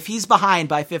 obviously. But if he's behind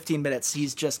by 15 minutes,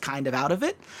 he's just kind of out of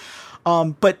it.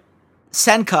 But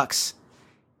Sencux,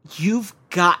 you've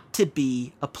got to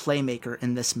be a playmaker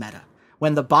in this meta.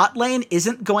 When the bot lane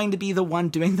isn't going to be the one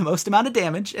doing the most amount of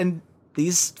damage, and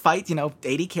these fights,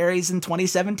 80 carries in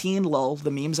 2017, lol,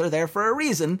 the memes are there for a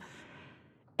reason,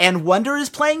 and Wunder is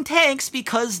playing tanks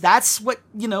because that's what,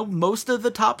 most of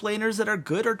the top laners that are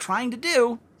good are trying to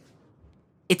do,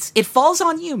 it falls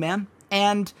on you, man.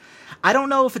 And I don't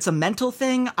know if it's a mental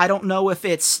thing. I don't know if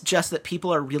it's just that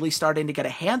people are really starting to get a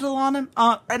handle on him.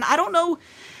 And I don't know,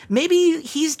 maybe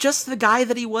he's just the guy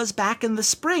that he was back in the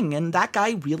spring, and that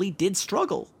guy really did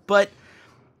struggle. But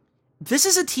this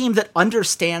is a team that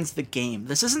understands the game.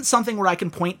 This isn't something where I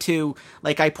can point to,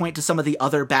 like I point to some of the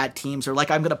other bad teams, or like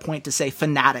I'm going to point to, say,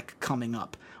 Fnatic coming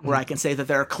up, where I can say that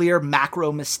there are clear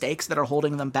macro mistakes that are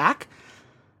holding them back.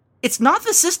 It's not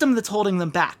the system that's holding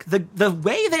them back. The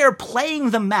way they are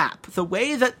playing the map, the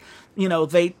way that,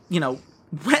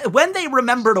 when they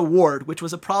remembered a ward, which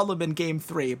was a problem in game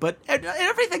 3, but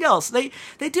everything else, they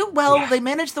do well. Yeah. They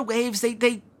manage the waves.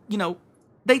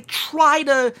 They try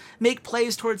to make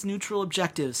plays towards neutral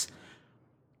objectives,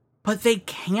 but they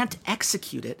can't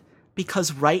execute it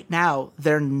because right now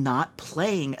they're not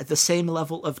playing at the same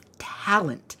level of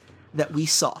talent that we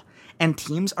saw. And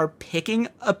teams are picking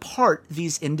apart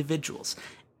these individuals.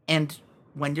 And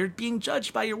when you're being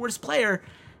judged by your worst player,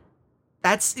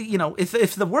 that's,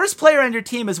 if the worst player on your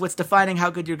team is what's defining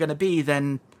how good you're going to be,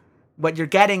 then what you're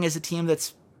getting is a team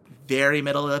that's very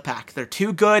middle of the pack. They're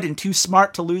too good and too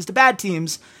smart to lose to bad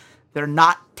teams. They're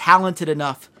not talented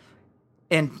enough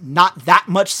and not that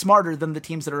much smarter than the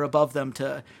teams that are above them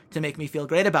to make me feel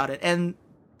great about it. And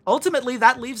ultimately,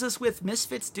 that leaves us with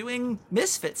Misfits doing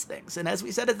Misfits things. And as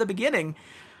we said at the beginning,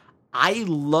 I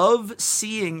love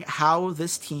seeing how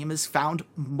this team has found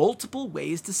multiple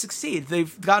ways to succeed.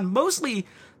 They've gone mostly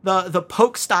the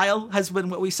poke style has been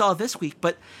what we saw this week,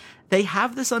 but they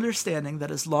have this understanding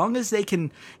that as long as they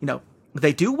can,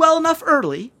 they do well enough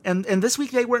early, and this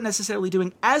week they weren't necessarily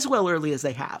doing as well early as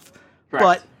they have, correct,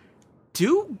 but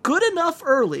do good enough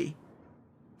early,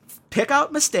 pick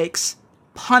out mistakes,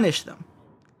 punish them.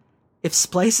 If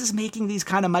Splyce is making these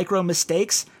kind of micro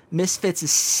mistakes, Misfits is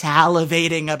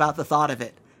salivating about the thought of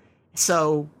it.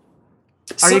 So,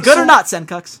 are you good or not,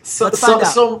 Sencux? Let's find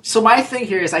out. So my thing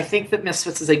here is I think that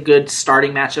Misfits is a good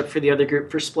starting matchup for the other group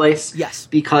for Splyce. Yes.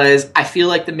 Because I feel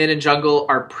like the mid and jungle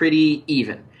are pretty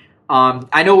even.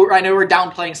 I know we're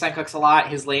downplaying Sencux a lot.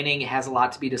 His laning has a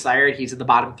lot to be desired. He's in the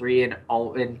bottom 3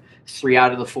 in 3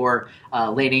 out of the 4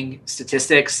 laning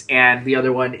statistics, and the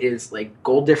other one is like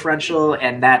gold differential,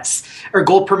 or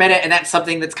gold per minute, and that's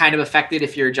something that's kind of affected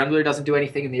if your jungler doesn't do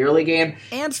anything in the early game.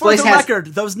 And for the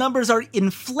record, those numbers are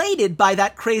inflated by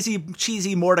that crazy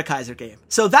cheesy Mordekaiser game.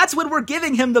 So that's when we're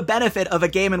giving him the benefit of a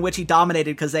game in which he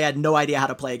dominated because they had no idea how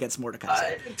to play against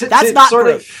Mordekaiser. That's not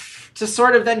great. To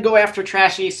sort of then go after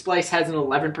Trashy, Splyce has an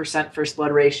 11% first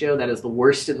blood ratio. That is the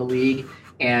worst in the league,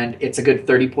 and it's a good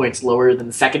 30 points lower than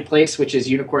the second place, which is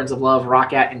Unicorns of Love,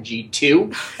 Roccat, and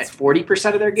G2 at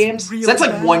 40% of their games. Really so that's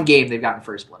like one game they've gotten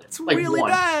first blood. It's like really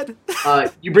bad.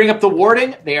 You bring up the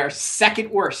warding, they are second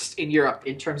worst in Europe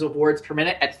in terms of wards per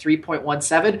minute at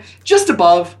 3.17, just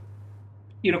above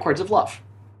Unicorns of Love.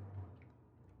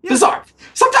 Yeah. Bizarre.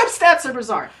 Sometimes stats are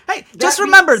bizarre. Hey, just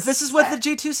remember, this is what the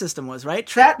G2 system was, right?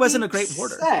 Trap wasn't a great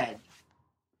warder.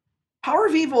 Power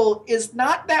of Evil is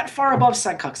not that far above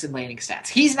Sencux in laning stats.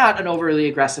 He's not an overly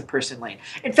aggressive person lane.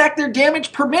 In fact, their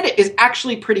damage per minute is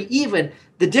actually pretty even.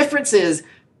 The difference is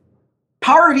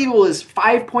Power of Evil is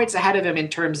 5 points ahead of him in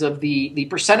terms of the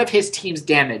percent of his team's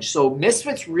damage. So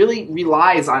Misfits really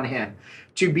relies on him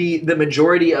to be the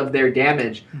majority of their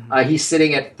damage. Mm-hmm. He's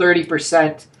sitting at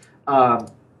 30%.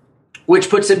 Which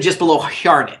puts him just below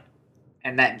Hjarnet,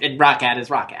 and Roccat is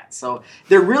Roccat. So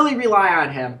they really rely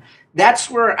on him. That's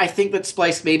where I think that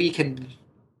Splyce maybe can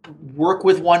work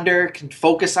with Wunder, can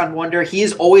focus on Wunder. He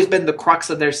has always been the crux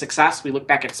of their success. We look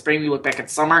back at spring, we look back at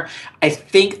summer. I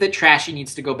think that Trashy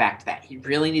needs to go back to that. He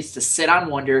really needs to sit on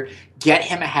Wunder, get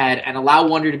him ahead, and allow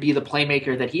Wunder to be the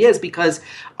playmaker that he is, because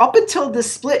up until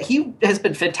this split, he has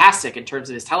been fantastic in terms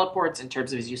of his teleports, in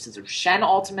terms of his uses of Shen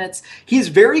ultimates. He's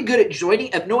very good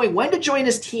at knowing when to join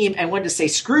his team and when to say,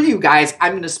 screw you guys,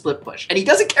 I'm going to split push. And he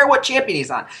doesn't care what champion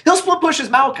he's on. He'll split push as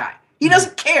Maokai. He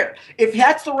doesn't care. If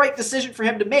that's the right decision for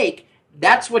him to make,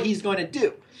 that's what he's going to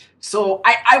do. So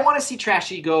I want to see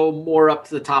Trashy go more up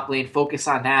to the top lane, focus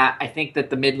on that. I think that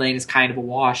the mid lane is kind of a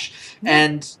wash.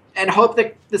 And hope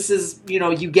that this is,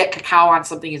 you get Kakao on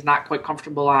something he's not quite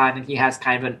comfortable on and he has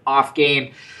kind of an off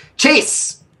game.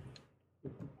 Chase,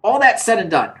 all that said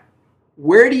and done,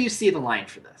 where do you see the line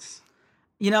for this?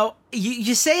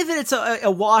 You say that it's a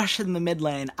wash in the mid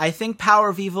lane. I think Power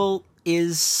of Evil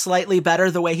is slightly better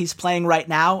the way he's playing right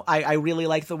now. I really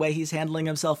like the way he's handling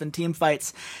himself in team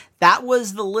fights. That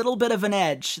was the little bit of an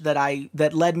edge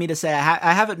that led me to say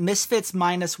I have it Misfits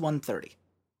minus 130.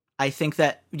 I think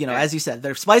that, as you said,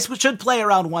 their Splice should play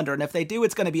around Wunder, and if they do,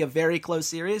 it's going to be a very close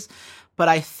series. But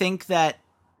I think that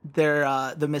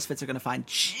the Misfits are going to find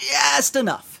just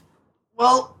enough.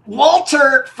 Well,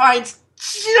 Walter finds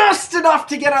just enough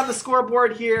to get on the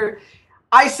scoreboard here.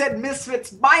 I said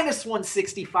Misfits minus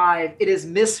 165. It is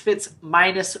Misfits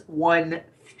minus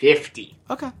 150.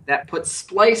 Okay. That puts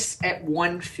Splice at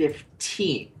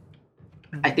 115.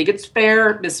 I think it's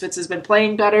fair. Misfits has been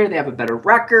playing better. They have a better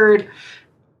record.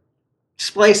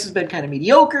 Splice has been kind of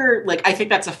mediocre. I think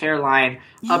that's a fair line.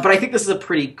 Yeah. But I think this is a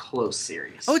pretty close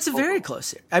series. Oh, it's a very close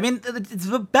series. I mean,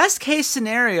 the best case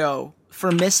scenario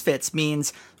for Misfits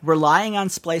means relying on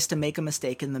Splice to make a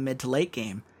mistake in the mid to late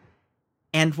game.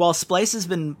 And while Splice has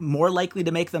been more likely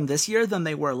to make them this year than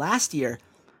they were last year,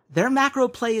 their macro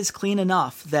play is clean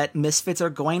enough that Misfits are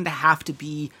going to have to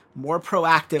be more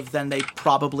proactive than they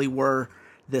probably were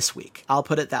this week. I'll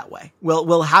put it that way.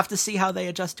 We'll have to see how they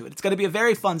adjust to it. It's going to be a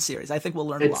very fun series. I think we'll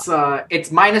learn a lot. It's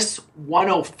minus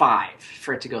 105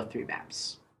 for it to go 3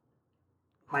 maps.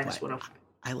 Minus 105.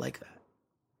 I like that.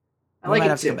 I like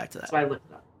it too. Come back to that. That's why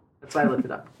I looked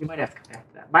it up. You might have to come back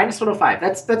to that. Minus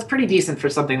 105. That's pretty decent for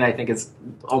something that I think is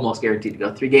almost guaranteed to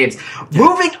go 3 games. Yeah.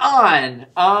 Moving on.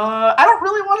 I don't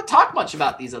really want to talk much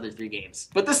about these other 3 games,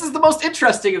 but this is the most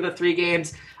interesting of the 3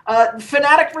 games.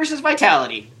 Fnatic versus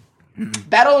Vitality.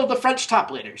 Battle of the French top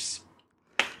laners.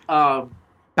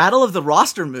 Battle of the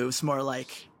roster moves, more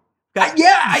like.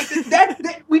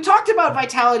 We talked about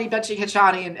Vitality benching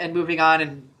Hachani and moving on,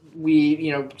 and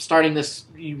we, starting this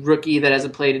rookie that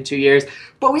hasn't played in 2 years.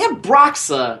 But we have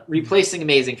Broxah replacing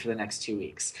Amazing for the next 2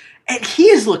 weeks. And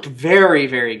he has looked very,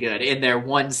 very good in their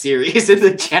one series in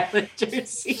the Challenger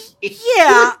scene.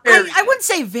 Yeah, I wouldn't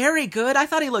say very good. I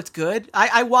thought he looked good.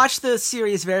 I watched the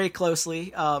series very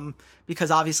closely because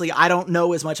obviously I don't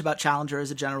know as much about Challenger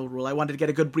as a general rule. I wanted to get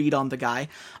a good read on the guy.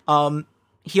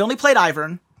 He only played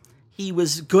Ivern. He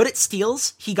was good at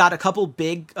steals. He got a couple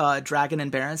big Dragon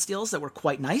and Baron steals that were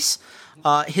quite nice.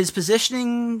 His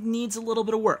positioning needs a little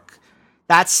bit of work.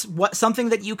 That's something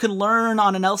that you can learn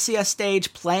on an LCS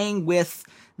stage playing with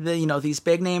these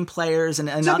big name players. And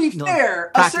to be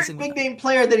fair, a certain big name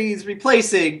player that he's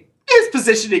replacing, his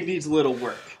positioning needs a little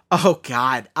work. Oh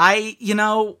God,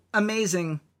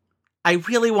 Amazing. I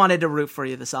really wanted to root for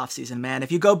you this offseason, man.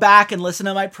 If you go back and listen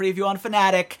to my preview on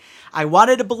Fnatic, I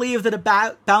wanted to believe that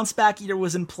a bounce back year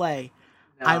was in play.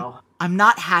 No. I'm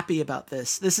not happy about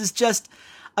this. This is just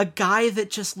a guy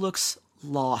that just looks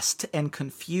lost and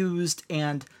confused,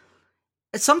 and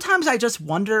sometimes I just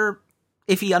wonder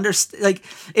if he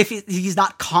if he's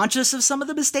not conscious of some of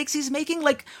the mistakes he's making.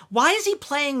 Why is he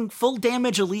playing full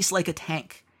damage Elise like a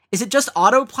tank? Is it just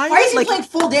autopilot? Why is he playing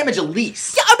full damage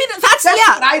Elise? Yeah, I mean, that's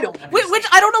what I don't understand.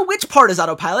 I don't know which part is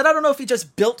autopilot. I don't know if he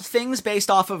just built things based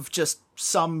off of just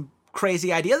some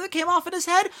crazy idea that came off in his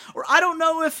head, or I don't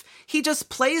know if he just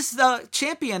plays the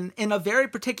champion in a very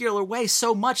particular way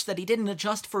so much that he didn't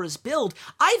adjust for his build.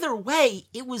 Either way,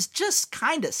 it was just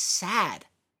kind of sad.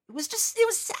 It was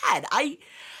sad.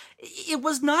 It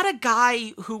was not a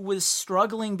guy who was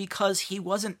struggling because he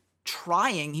wasn't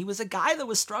trying. He was a guy that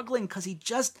was struggling because he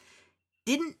just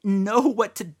didn't know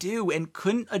what to do and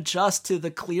couldn't adjust to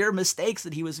the clear mistakes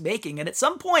that he was making. And at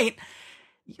some point,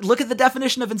 look at the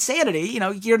definition of insanity.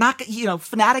 You're not,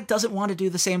 Fnatic doesn't want to do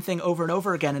the same thing over and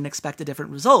over again and expect a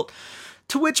different result.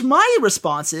 To which my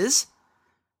response is,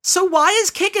 so why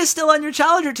is Kikis still on your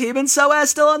Challenger team and Soaz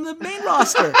still on the main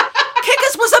roster?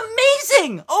 Kikis was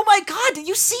amazing! Oh my God, did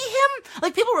you see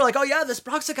him? People were like, oh yeah, this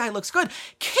Broxah guy looks good.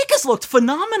 Kikis looked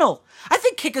phenomenal. I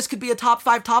think Kikis could be a top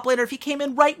 5 top laner if he came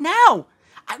in right now.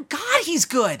 God, he's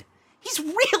good. He's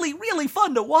really, really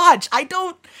fun to watch. I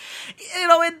don't,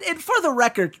 and for the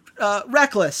record,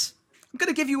 Reckless, I'm going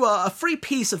to give you a free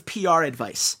piece of PR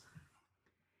advice.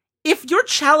 If your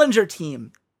challenger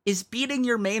team is beating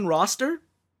your main roster,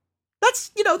 that's,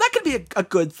 that could be a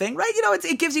good thing, right?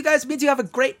 It gives you guys, means you have a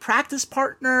great practice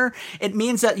partner. It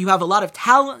means that you have a lot of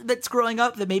talent that's growing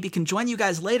up that maybe can join you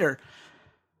guys later.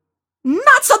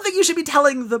 Not something you should be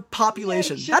telling the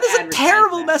population. That is a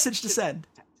terrible message to send.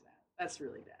 That's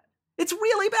really bad. It's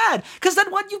really bad. Because then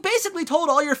what you basically told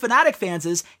all your Fnatic fans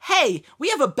is, hey, we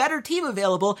have a better team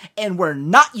available and we're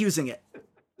not using it.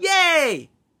 Yay!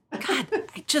 God,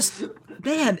 it's...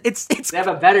 They have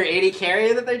a better AD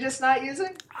carry that they're just not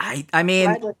using? I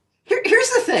mean... Here's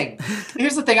the thing.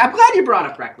 I'm glad you brought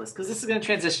up Reckless, because this is going to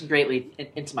transition greatly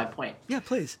into my point. Yeah,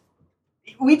 please.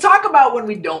 We talk about when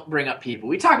we don't bring up people.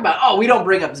 We talk about, we don't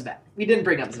bring up Zven. We didn't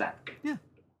bring up Zven. Yeah.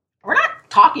 We're not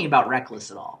talking about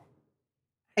Reckless at all.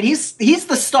 And he's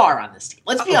the star on this team.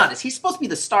 Let's be honest. He's supposed to be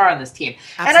the star on this team.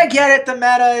 Absolutely. And I get it, the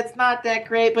meta, it's not that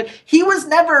great, but he was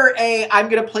never I'm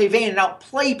going to play Vayne and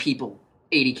outplay people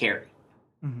AD carry.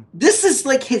 Mm-hmm. This is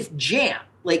like his jam.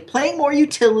 Like playing more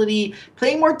utility,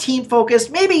 playing more team focused.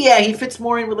 Maybe, he fits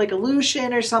more in with like a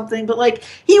Lucian or something, but like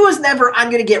he was never, I'm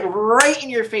going to get right in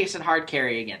your face and hard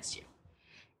carry against you.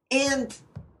 And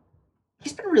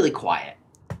he's been really quiet.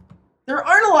 There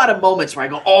aren't a lot of moments where I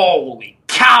go, holy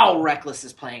cow, Reckless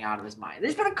is playing out of his mind.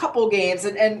 There's been a couple of games,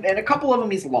 and a couple of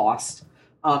them he's lost.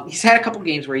 He's had a couple of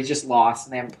games where he's just lost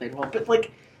and they haven't played well. But,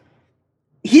 like,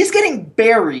 he's getting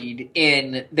buried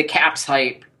in the Caps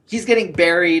hype. He's getting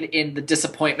buried in the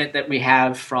disappointment that we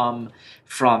have from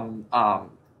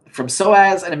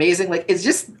Soaz and Amazing. Like, is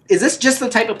this just the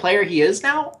type of player he is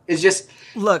now?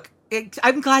 Look.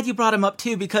 I'm glad you brought him up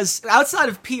too, because outside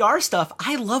of PR stuff,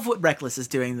 I love what Reckless is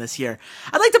doing this year.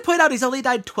 I'd like to point out he's only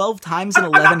died 12 times in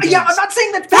 11 games. Yeah, I'm not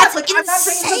saying that's bad. Like, I'm not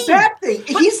saying it's a bad thing.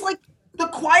 But he's like the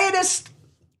quietest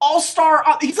all-star.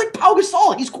 He's like Pau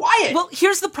Gasol. He's quiet. Well,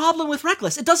 here's the problem with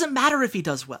Reckless. It doesn't matter if he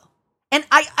does well. And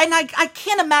I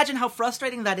can't imagine how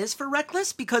frustrating that is for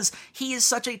Reckless, because he is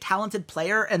such a talented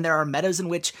player and there are metas in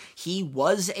which he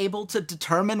was able to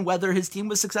determine whether his team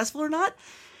was successful or not.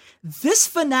 This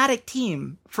Fnatic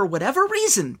team, for whatever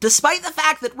reason, despite the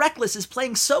fact that Reckless is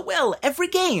playing so well every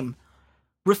game,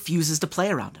 refuses to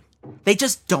play around him. They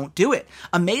just don't do it.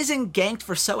 Amazing ganked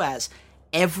for Soaz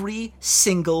every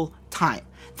single time.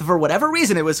 For whatever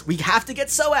reason, it was, we have to get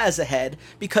Soaz ahead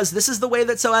because this is the way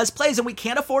that Soaz plays and we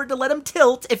can't afford to let him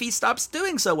tilt if he stops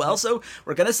doing so well, so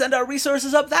we're going to send our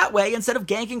resources up that way instead of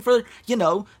ganking for,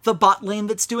 the bot lane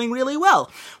that's doing really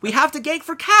well. We have to gank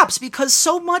for Caps because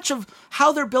so much of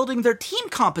how they're building their team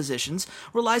compositions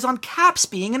relies on Caps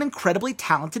being an incredibly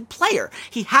talented player.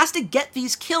 He has to get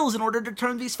these kills in order to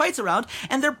turn these fights around,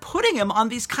 and they're putting him on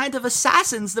these kind of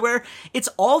assassins where it's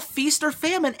all feast or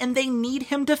famine and they need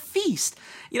him to feast.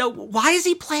 Why is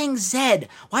he playing Zed?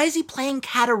 Why is he playing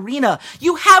Katarina?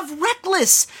 You have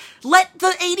Reckless! Let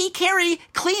the AD carry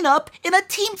clean up in a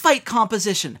team fight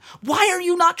composition. Why are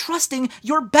you not trusting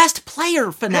your best player,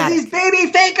 Fnatic? He's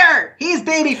baby faker! He's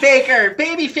baby faker!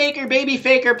 Baby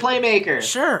faker, playmaker.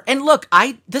 Sure. And look,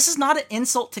 this is not an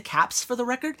insult to Caps, for the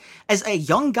record. As a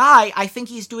young guy, I think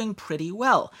he's doing pretty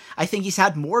well. I think he's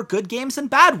had more good games than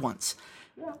bad ones.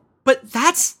 Yeah. But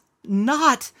that's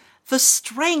not the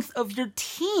strength of your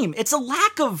team. It's a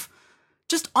lack of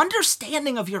just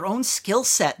understanding of your own skill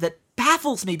set that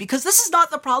baffles me, because this is not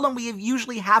the problem we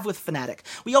usually have with Fnatic.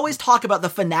 We always talk about the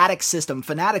Fnatic system,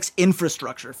 Fnatic's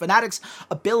infrastructure, Fnatic's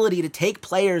ability to take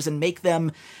players and make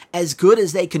them as good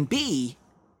as they can be,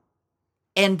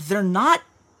 and they're not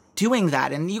doing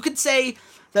that. And you could say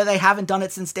that they haven't done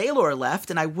it since Daylor left,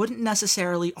 and I wouldn't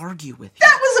necessarily argue with you.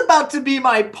 That was about to be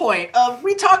my point.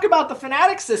 We talk about the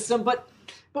Fnatic system, but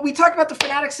we talked about the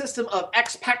Fnatic system of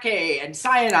Xpeke and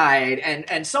Cyanide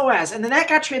and Soaz, and then that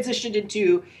got transitioned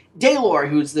into Daylor,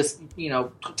 who's this,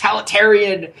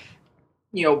 totalitarian,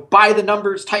 by the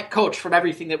numbers type coach from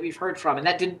everything that we've heard from, and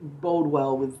that didn't bode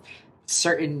well with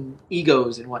certain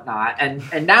egos and whatnot.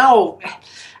 And now,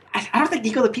 I don't think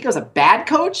Nico the Pico's a bad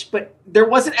coach, but there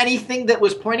wasn't anything that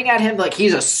was pointing at him like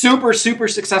he's a super, super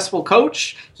successful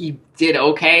coach. He did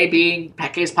okay being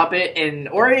Peke's puppet in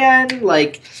Orion.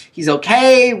 Like, he's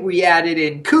okay. We added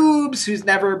in Koobs, who's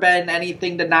never been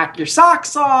anything to knock your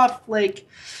socks off. Like,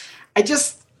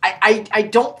 I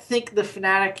don't think the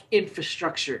Fnatic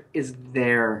infrastructure is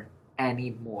there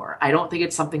anymore. I don't think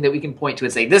it's something that we can point to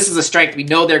and say, this is a strength. We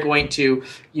know they're going to,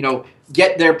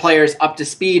 get their players up to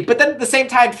speed. But then at the same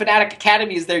time, Fnatic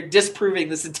Academy is there disproving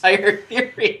this entire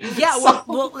theory. Yeah,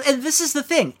 well, and this is the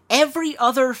thing. Every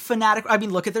other Fnatic,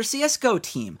 look at their CSGO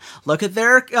team. Look at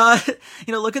their,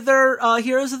 look at their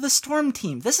Heroes of the Storm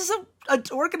team. This is an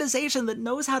organization that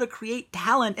knows how to create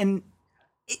talent. And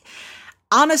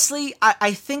honestly,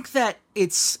 I think that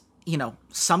it's,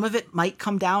 some of it might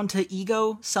come down to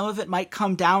ego. Some of it might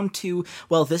come down to,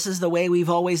 well, this is the way we've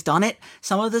always done it.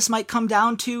 Some of this might come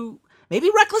down to, maybe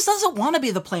Rekkles doesn't want to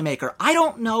be the playmaker. I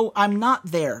don't know. I'm not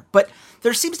there. But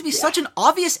there seems to be such an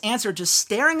obvious answer just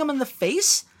staring them in the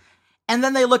face. And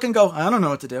then they look and go, I don't know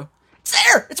what to do. It's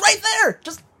there. It's right there.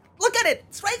 Just look at it.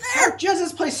 It's right there. Have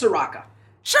Jezzus play Soraka.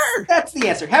 Sure. That's the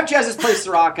answer. Have Jezzus play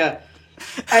Soraka.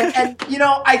 and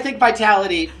I think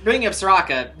Vitality, bringing up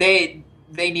Soraka, they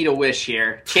need a wish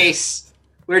here. Chase,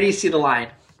 where do you see the line?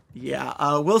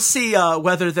 Yeah, we'll see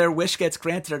whether their wish gets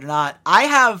granted or not. I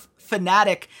have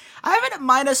Fnatic. I have it at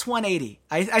minus 180.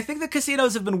 I think the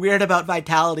casinos have been weird about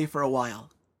Vitality for a while.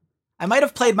 I might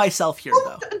have played myself here,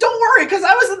 though. Don't worry, because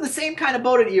I was in the same kind of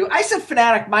boat as you. I said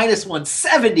Fnatic minus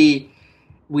 170.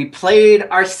 We played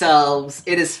ourselves.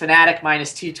 It is Fnatic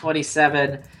minus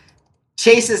 227.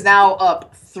 Chase is now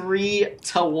up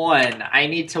 3-1. I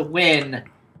need to win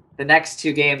the next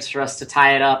two games for us to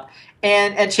tie it up.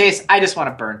 And Chase, I just want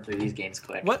to burn through these games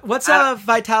quick. What's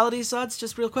Vitality's odds,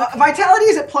 just real quick? Vitality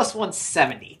is at plus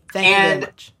 170. Thank you very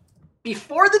much.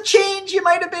 Before the change, you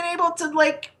might have been able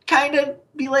to kind of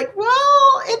be like,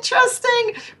 well,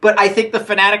 interesting. But I think the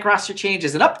Fnatic roster change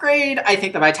is an upgrade. I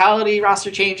think the Vitality roster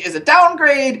change is a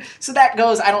downgrade. So that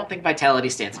goes, I don't think Vitality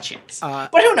stands a chance.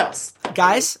 But who knows?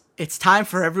 Guys, it's time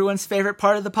for everyone's favorite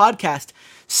part of the podcast.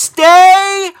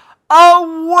 Stay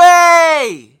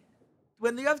away!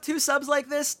 When you have two subs like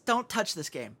this, don't touch this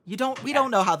game. We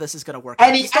don't know how this is going to work.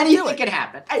 Anything can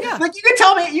happen.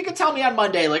 You can tell me on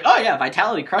Monday, oh yeah,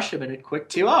 Vitality crushed him in a quick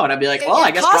 2-0, and I'd be like, well, I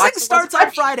guess Crossing starts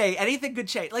on Friday. Anything could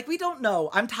change. We don't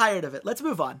know. I'm tired of it. Let's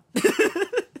move on.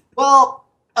 Well,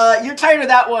 you're tired of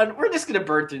that one. We're just going to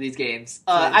burn through these games.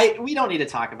 We don't need to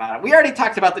talk about it. We already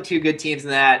talked about the two good teams in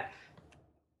that.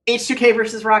 H2K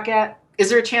versus Roccat.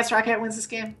 Is there a chance Roccat wins this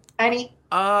game? Any?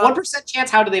 1% chance.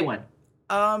 How do they win?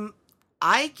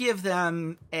 I give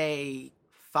them a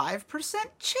 5%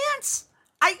 chance.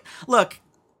 Look,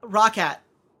 Roccat,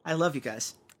 I love you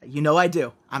guys. You know I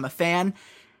do. I'm a fan,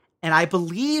 and I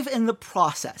believe in the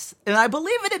process. And I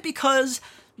believe in it because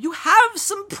you have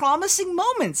some promising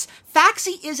moments.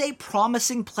 Faxi is a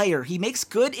promising player. He makes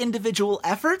good individual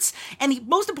efforts, and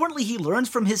most importantly, he learns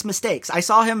from his mistakes. I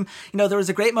saw him, there was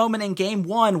a great moment in game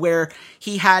 1 where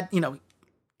he had,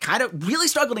 kind of really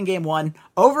struggled in game 1,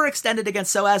 overextended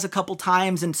against Soaz a couple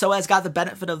times, and Soaz got the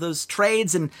benefit of those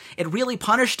trades, and it really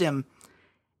punished him.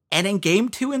 And in game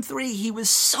 2 and 3, he was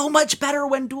so much better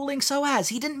when dueling Soaz.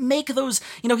 He didn't make those,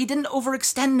 he didn't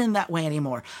overextend in that way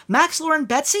anymore. Maxlore and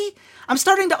Betsy, I'm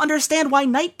starting to understand why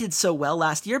Knight did so well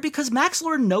last year, because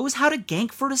Maxlore knows how to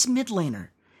gank for his mid laner.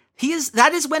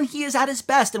 That is when he is at his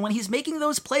best, and when he's making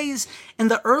those plays in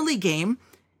the early game,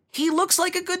 he looks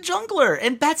like a good jungler,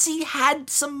 and Betsy had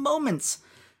some moments.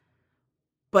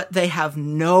 But they have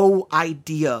no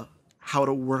idea how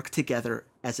to work together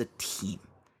as a team.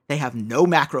 They have no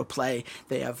macro play.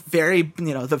 They have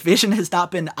the vision has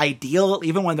not been ideal.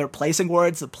 Even when they're placing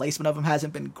wards, the placement of them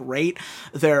hasn't been great.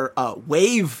 Their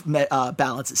wave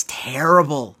balance is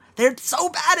terrible. They're so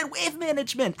bad at wave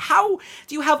management. How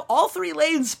do you have all three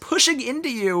lanes pushing into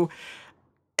you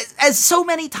as so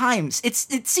many times?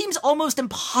 It seems almost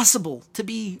impossible to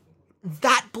be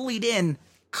that bullied in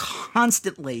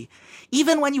constantly,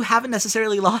 even when you haven't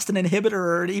necessarily lost an inhibitor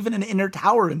or even an inner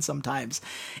tower in sometimes.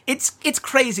 It's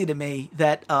crazy to me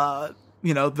that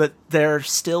that they're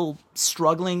still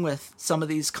struggling with some of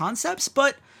these concepts,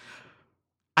 but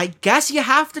I guess you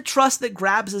have to trust that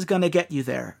Grabs is going to get you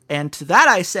there. And to that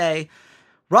I say,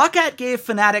 Roccat gave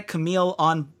Fnatic Camille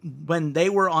when they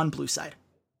were on blue side.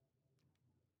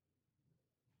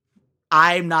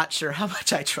 I'm not sure how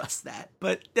much I trust that,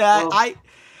 but I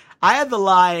had the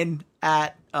line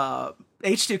at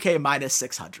H2K minus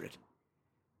 600.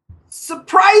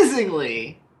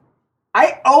 Surprisingly,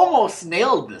 I almost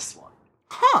nailed this one.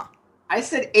 Huh. I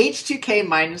said H2K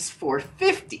minus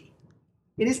 450.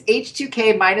 It is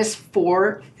H2K minus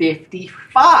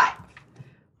 455,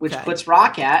 which puts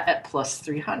Roccat at plus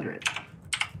 300.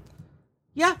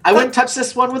 Yeah. I wouldn't touch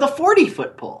this one with a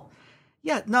 40-foot pole.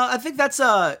 Yeah, no, I think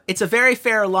it's a very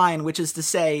fair line, which is to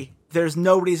say there's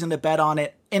no reason to bet on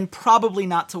it. and probably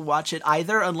not to watch it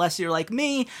either unless you're like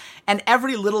me, and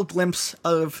every little glimpse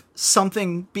of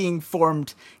something being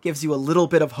formed gives you a little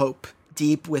bit of hope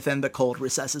deep within the cold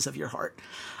recesses of your heart.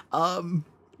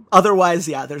 Otherwise,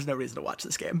 yeah, there's no reason to watch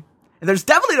this game. And there's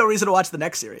definitely no reason to watch the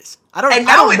next series. I don't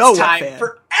know it's what time fan.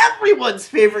 for everyone's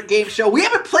favorite game show. We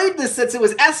haven't played this since it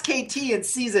was SKT in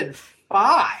season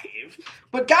 5.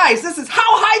 But guys, this is how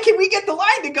high can we get the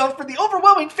line to go for the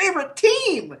overwhelming favorite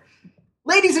team?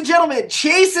 Ladies and gentlemen,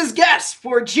 Chase's guess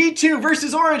for G2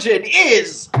 versus Origin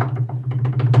is...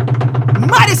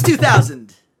 minus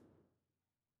 2,000.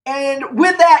 And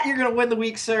with that, you're going to win the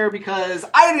week, sir, because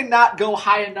I did not go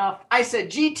high enough. I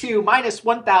said G2 minus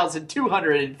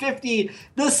 1,250,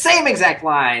 the same exact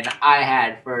line I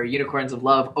had for Unicorns of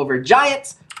Love over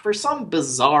Giants. For some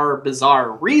bizarre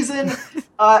reason,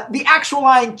 the actual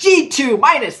line G2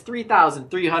 minus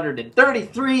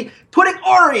 3,333, putting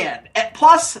Orion at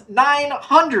plus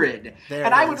 900.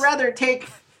 And I would rather take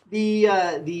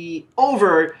the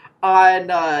over on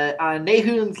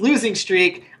Nahun's losing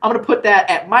streak. I'm going to put that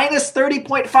at minus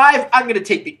 30.5. I'm going to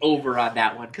take the over on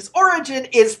that one because Origin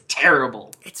is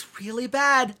terrible. It's really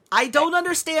bad. I don't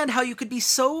understand how you could be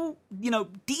so,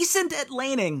 decent at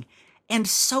laning and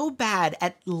so bad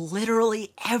at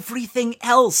literally everything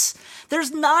else.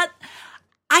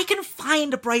 I can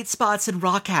find bright spots in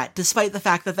Roccat, despite the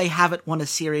fact that they haven't won a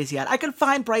series yet. I can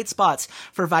find bright spots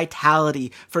for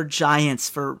Vitality, for Giants,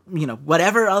 for,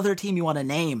 whatever other team you want to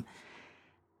name.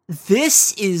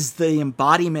 This is the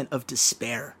embodiment of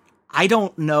despair. I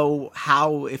don't know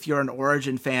how, if you're an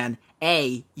Origin fan,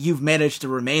 A, you've managed to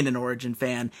remain an Origin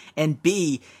fan, and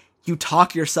B, you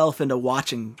talk yourself into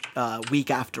watching week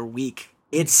after week.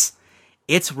 It's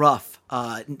rough.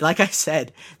 Like I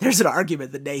said, there's an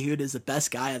argument that Nahun is the best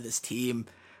guy on this team.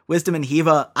 Wisdom and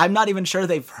Hiva, I'm not even sure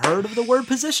they've heard of the word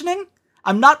positioning.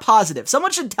 I'm not positive.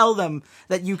 Someone should tell them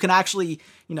that you can actually,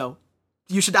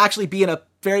 you should actually be in a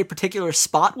very particular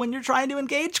spot when you're trying to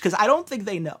engage, because I don't think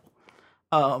they know.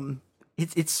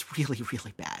 It's really,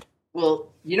 really bad. Well,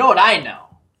 you know what I know?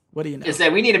 What do you know? Is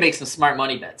that we need to make some smart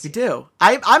money bets. You do.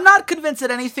 I'm not convinced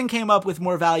that anything came up with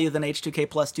more value than H2K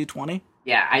plus 220.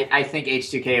 Yeah, I think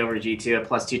H2K over G2 at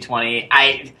plus 220.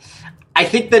 I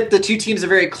think that the two teams are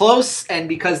very close, and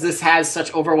because this has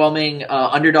such overwhelming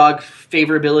underdog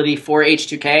favorability for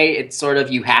H2K, it's sort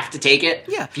of you have to take it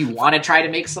if you want to try to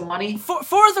make some money.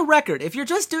 For the record, if you're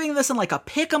just doing this in like a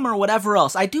pick'em or whatever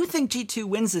else, I do think G2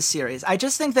 wins this series. I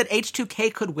just think that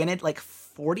H2K could win it like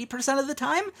 40% of the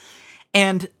time,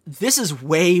 and this is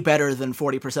way better than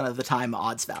 40% of the time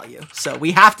odds value, so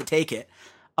we have to take it.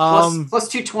 Plus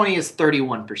 220 is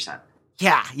 31%.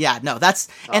 Yeah, no, that's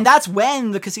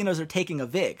when the casinos are taking a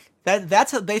vig.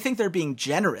 That's how they think they're being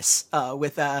generous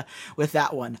with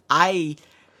that one. I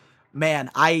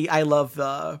love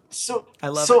it.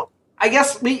 I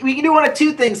guess we can do one of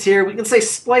two things here. We can say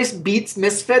Splyce beats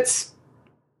Misfits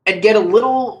and get a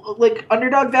little like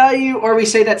underdog value, or we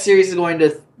say that series is going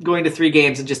to 3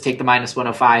 games and just take the minus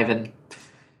 105 and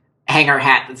hang our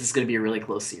hat that this is going to be a really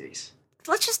close series.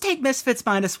 Let's just take Misfits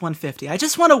minus 150. I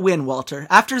just want to win, Walter.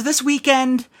 After this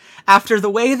weekend, after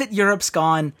the way that Europe's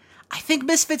gone, I think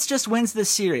Misfits just wins this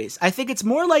series. I think it's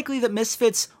more likely that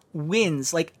Misfits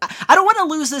wins. Like, I don't want to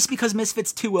lose this because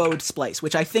Misfits 2-0'd Splyce,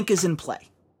 which I think is in play.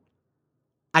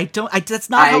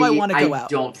 That's not how I want to go out. I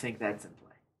don't think that's in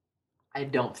play. I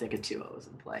don't think a 2-0 is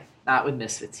in play. Not with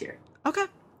Misfits here. Okay.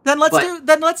 Then let's do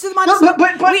the minus. No,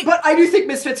 but I do think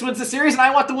Misfits wins the series, and I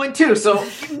want the win too. So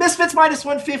Misfits minus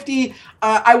 150.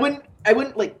 I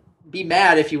wouldn't like be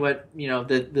mad if you went,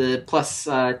 the plus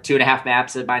 2.5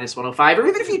 maps at minus 105, or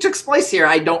even if you took Splyce here.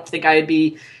 I don't think I'd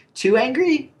be too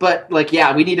angry. But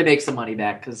we need to make some money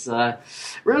back because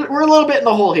we're a little bit in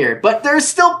the hole here. But there's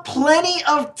still plenty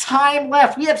of time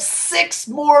left. We have 6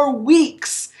 more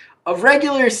weeks of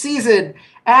regular season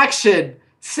action.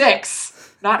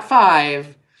 6, not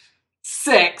 5.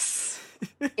 6.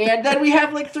 And then we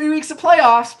have 3 weeks of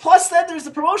playoffs. Plus then there's the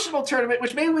promotional tournament,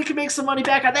 which maybe we can make some money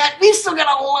back on that. We've still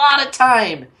got a lot of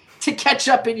time to catch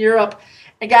up in Europe.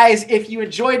 And guys, if you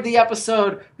enjoyed the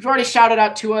episode, we've already shouted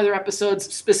out 2 other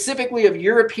episodes specifically of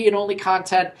European-only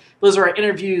content. Those are our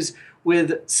interviews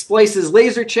with Splyce's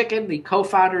Laser Chicken, the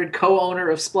co-founder and co-owner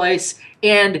of Splyce,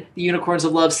 and the Unicorns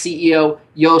of Love CEO,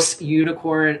 Yos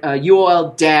Unicorn,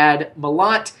 UOL Dad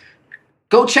Malant.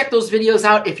 Go check those videos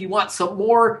out if you want some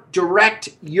more direct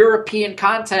European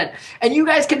content. And you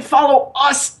guys can follow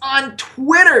us on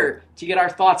Twitter to get our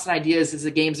thoughts and ideas as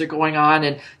the games are going on,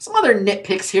 and some other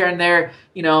nitpicks here and there.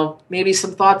 Maybe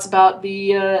some thoughts about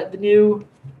the new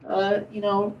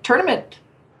tournament.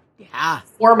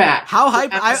 format. How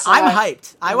hyped? I'm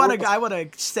hyped. I want to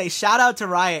say shout out to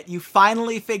Riot. You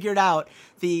finally figured out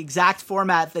the exact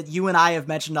format that you and I have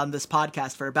mentioned on this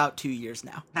podcast for about 2 years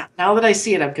now. Now that I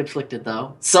see it, I'm conflicted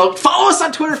though. So follow us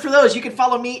on Twitter for those. You can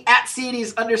follow me at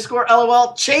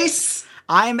 @CDs_LOL. Chase.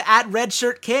 I'm at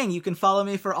Redshirt King. You can follow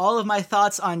me for all of my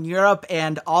thoughts on Europe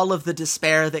and all of the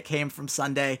despair that came from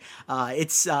Sunday.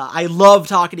 I love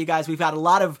talking to you guys. We've had a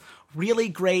lot of really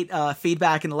great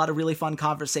feedback and a lot of really fun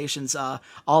conversations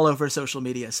all over social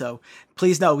media. So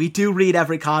please know we do read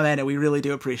every comment and we really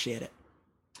do appreciate it.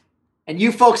 And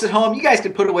you folks at home, you guys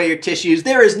can put away your tissues.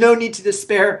 There is no need to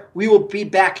despair. We will be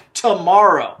back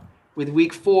tomorrow with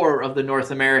week 4 of the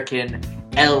North American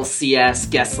LCS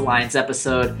Guest Alliance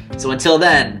episode. So until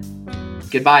then,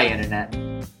 goodbye, Internet.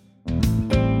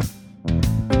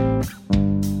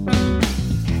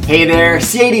 Hey there,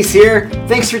 C80s here.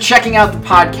 Thanks for checking out the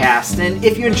podcast. And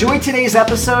if you enjoyed today's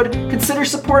episode, consider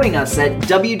supporting us at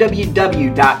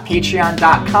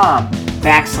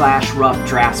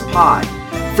www.patreon.com/roughdraftspod.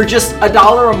 For just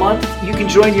 $1 a month, you can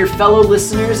join your fellow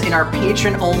listeners in our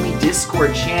patron-only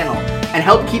Discord channel and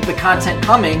help keep the content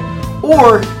coming,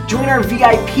 or join our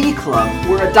VIP club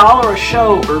where $1 a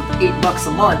show or $8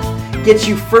 a month gets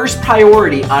you first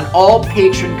priority on all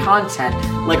patron content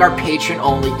like our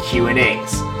patron-only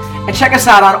Q&As. And check us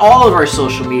out on all of our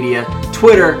social media,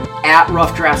 Twitter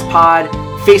 @RoughDraftsPod,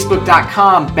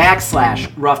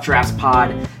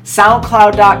 Facebook.com/RoughDraftsPod,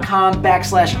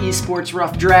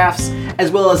 SoundCloud.com/esportsroughdrafts,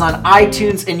 as well as on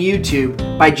iTunes and YouTube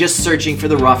by just searching for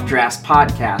the Rough Drafts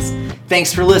Podcast.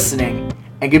 Thanks for listening,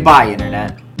 and goodbye,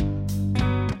 Internet.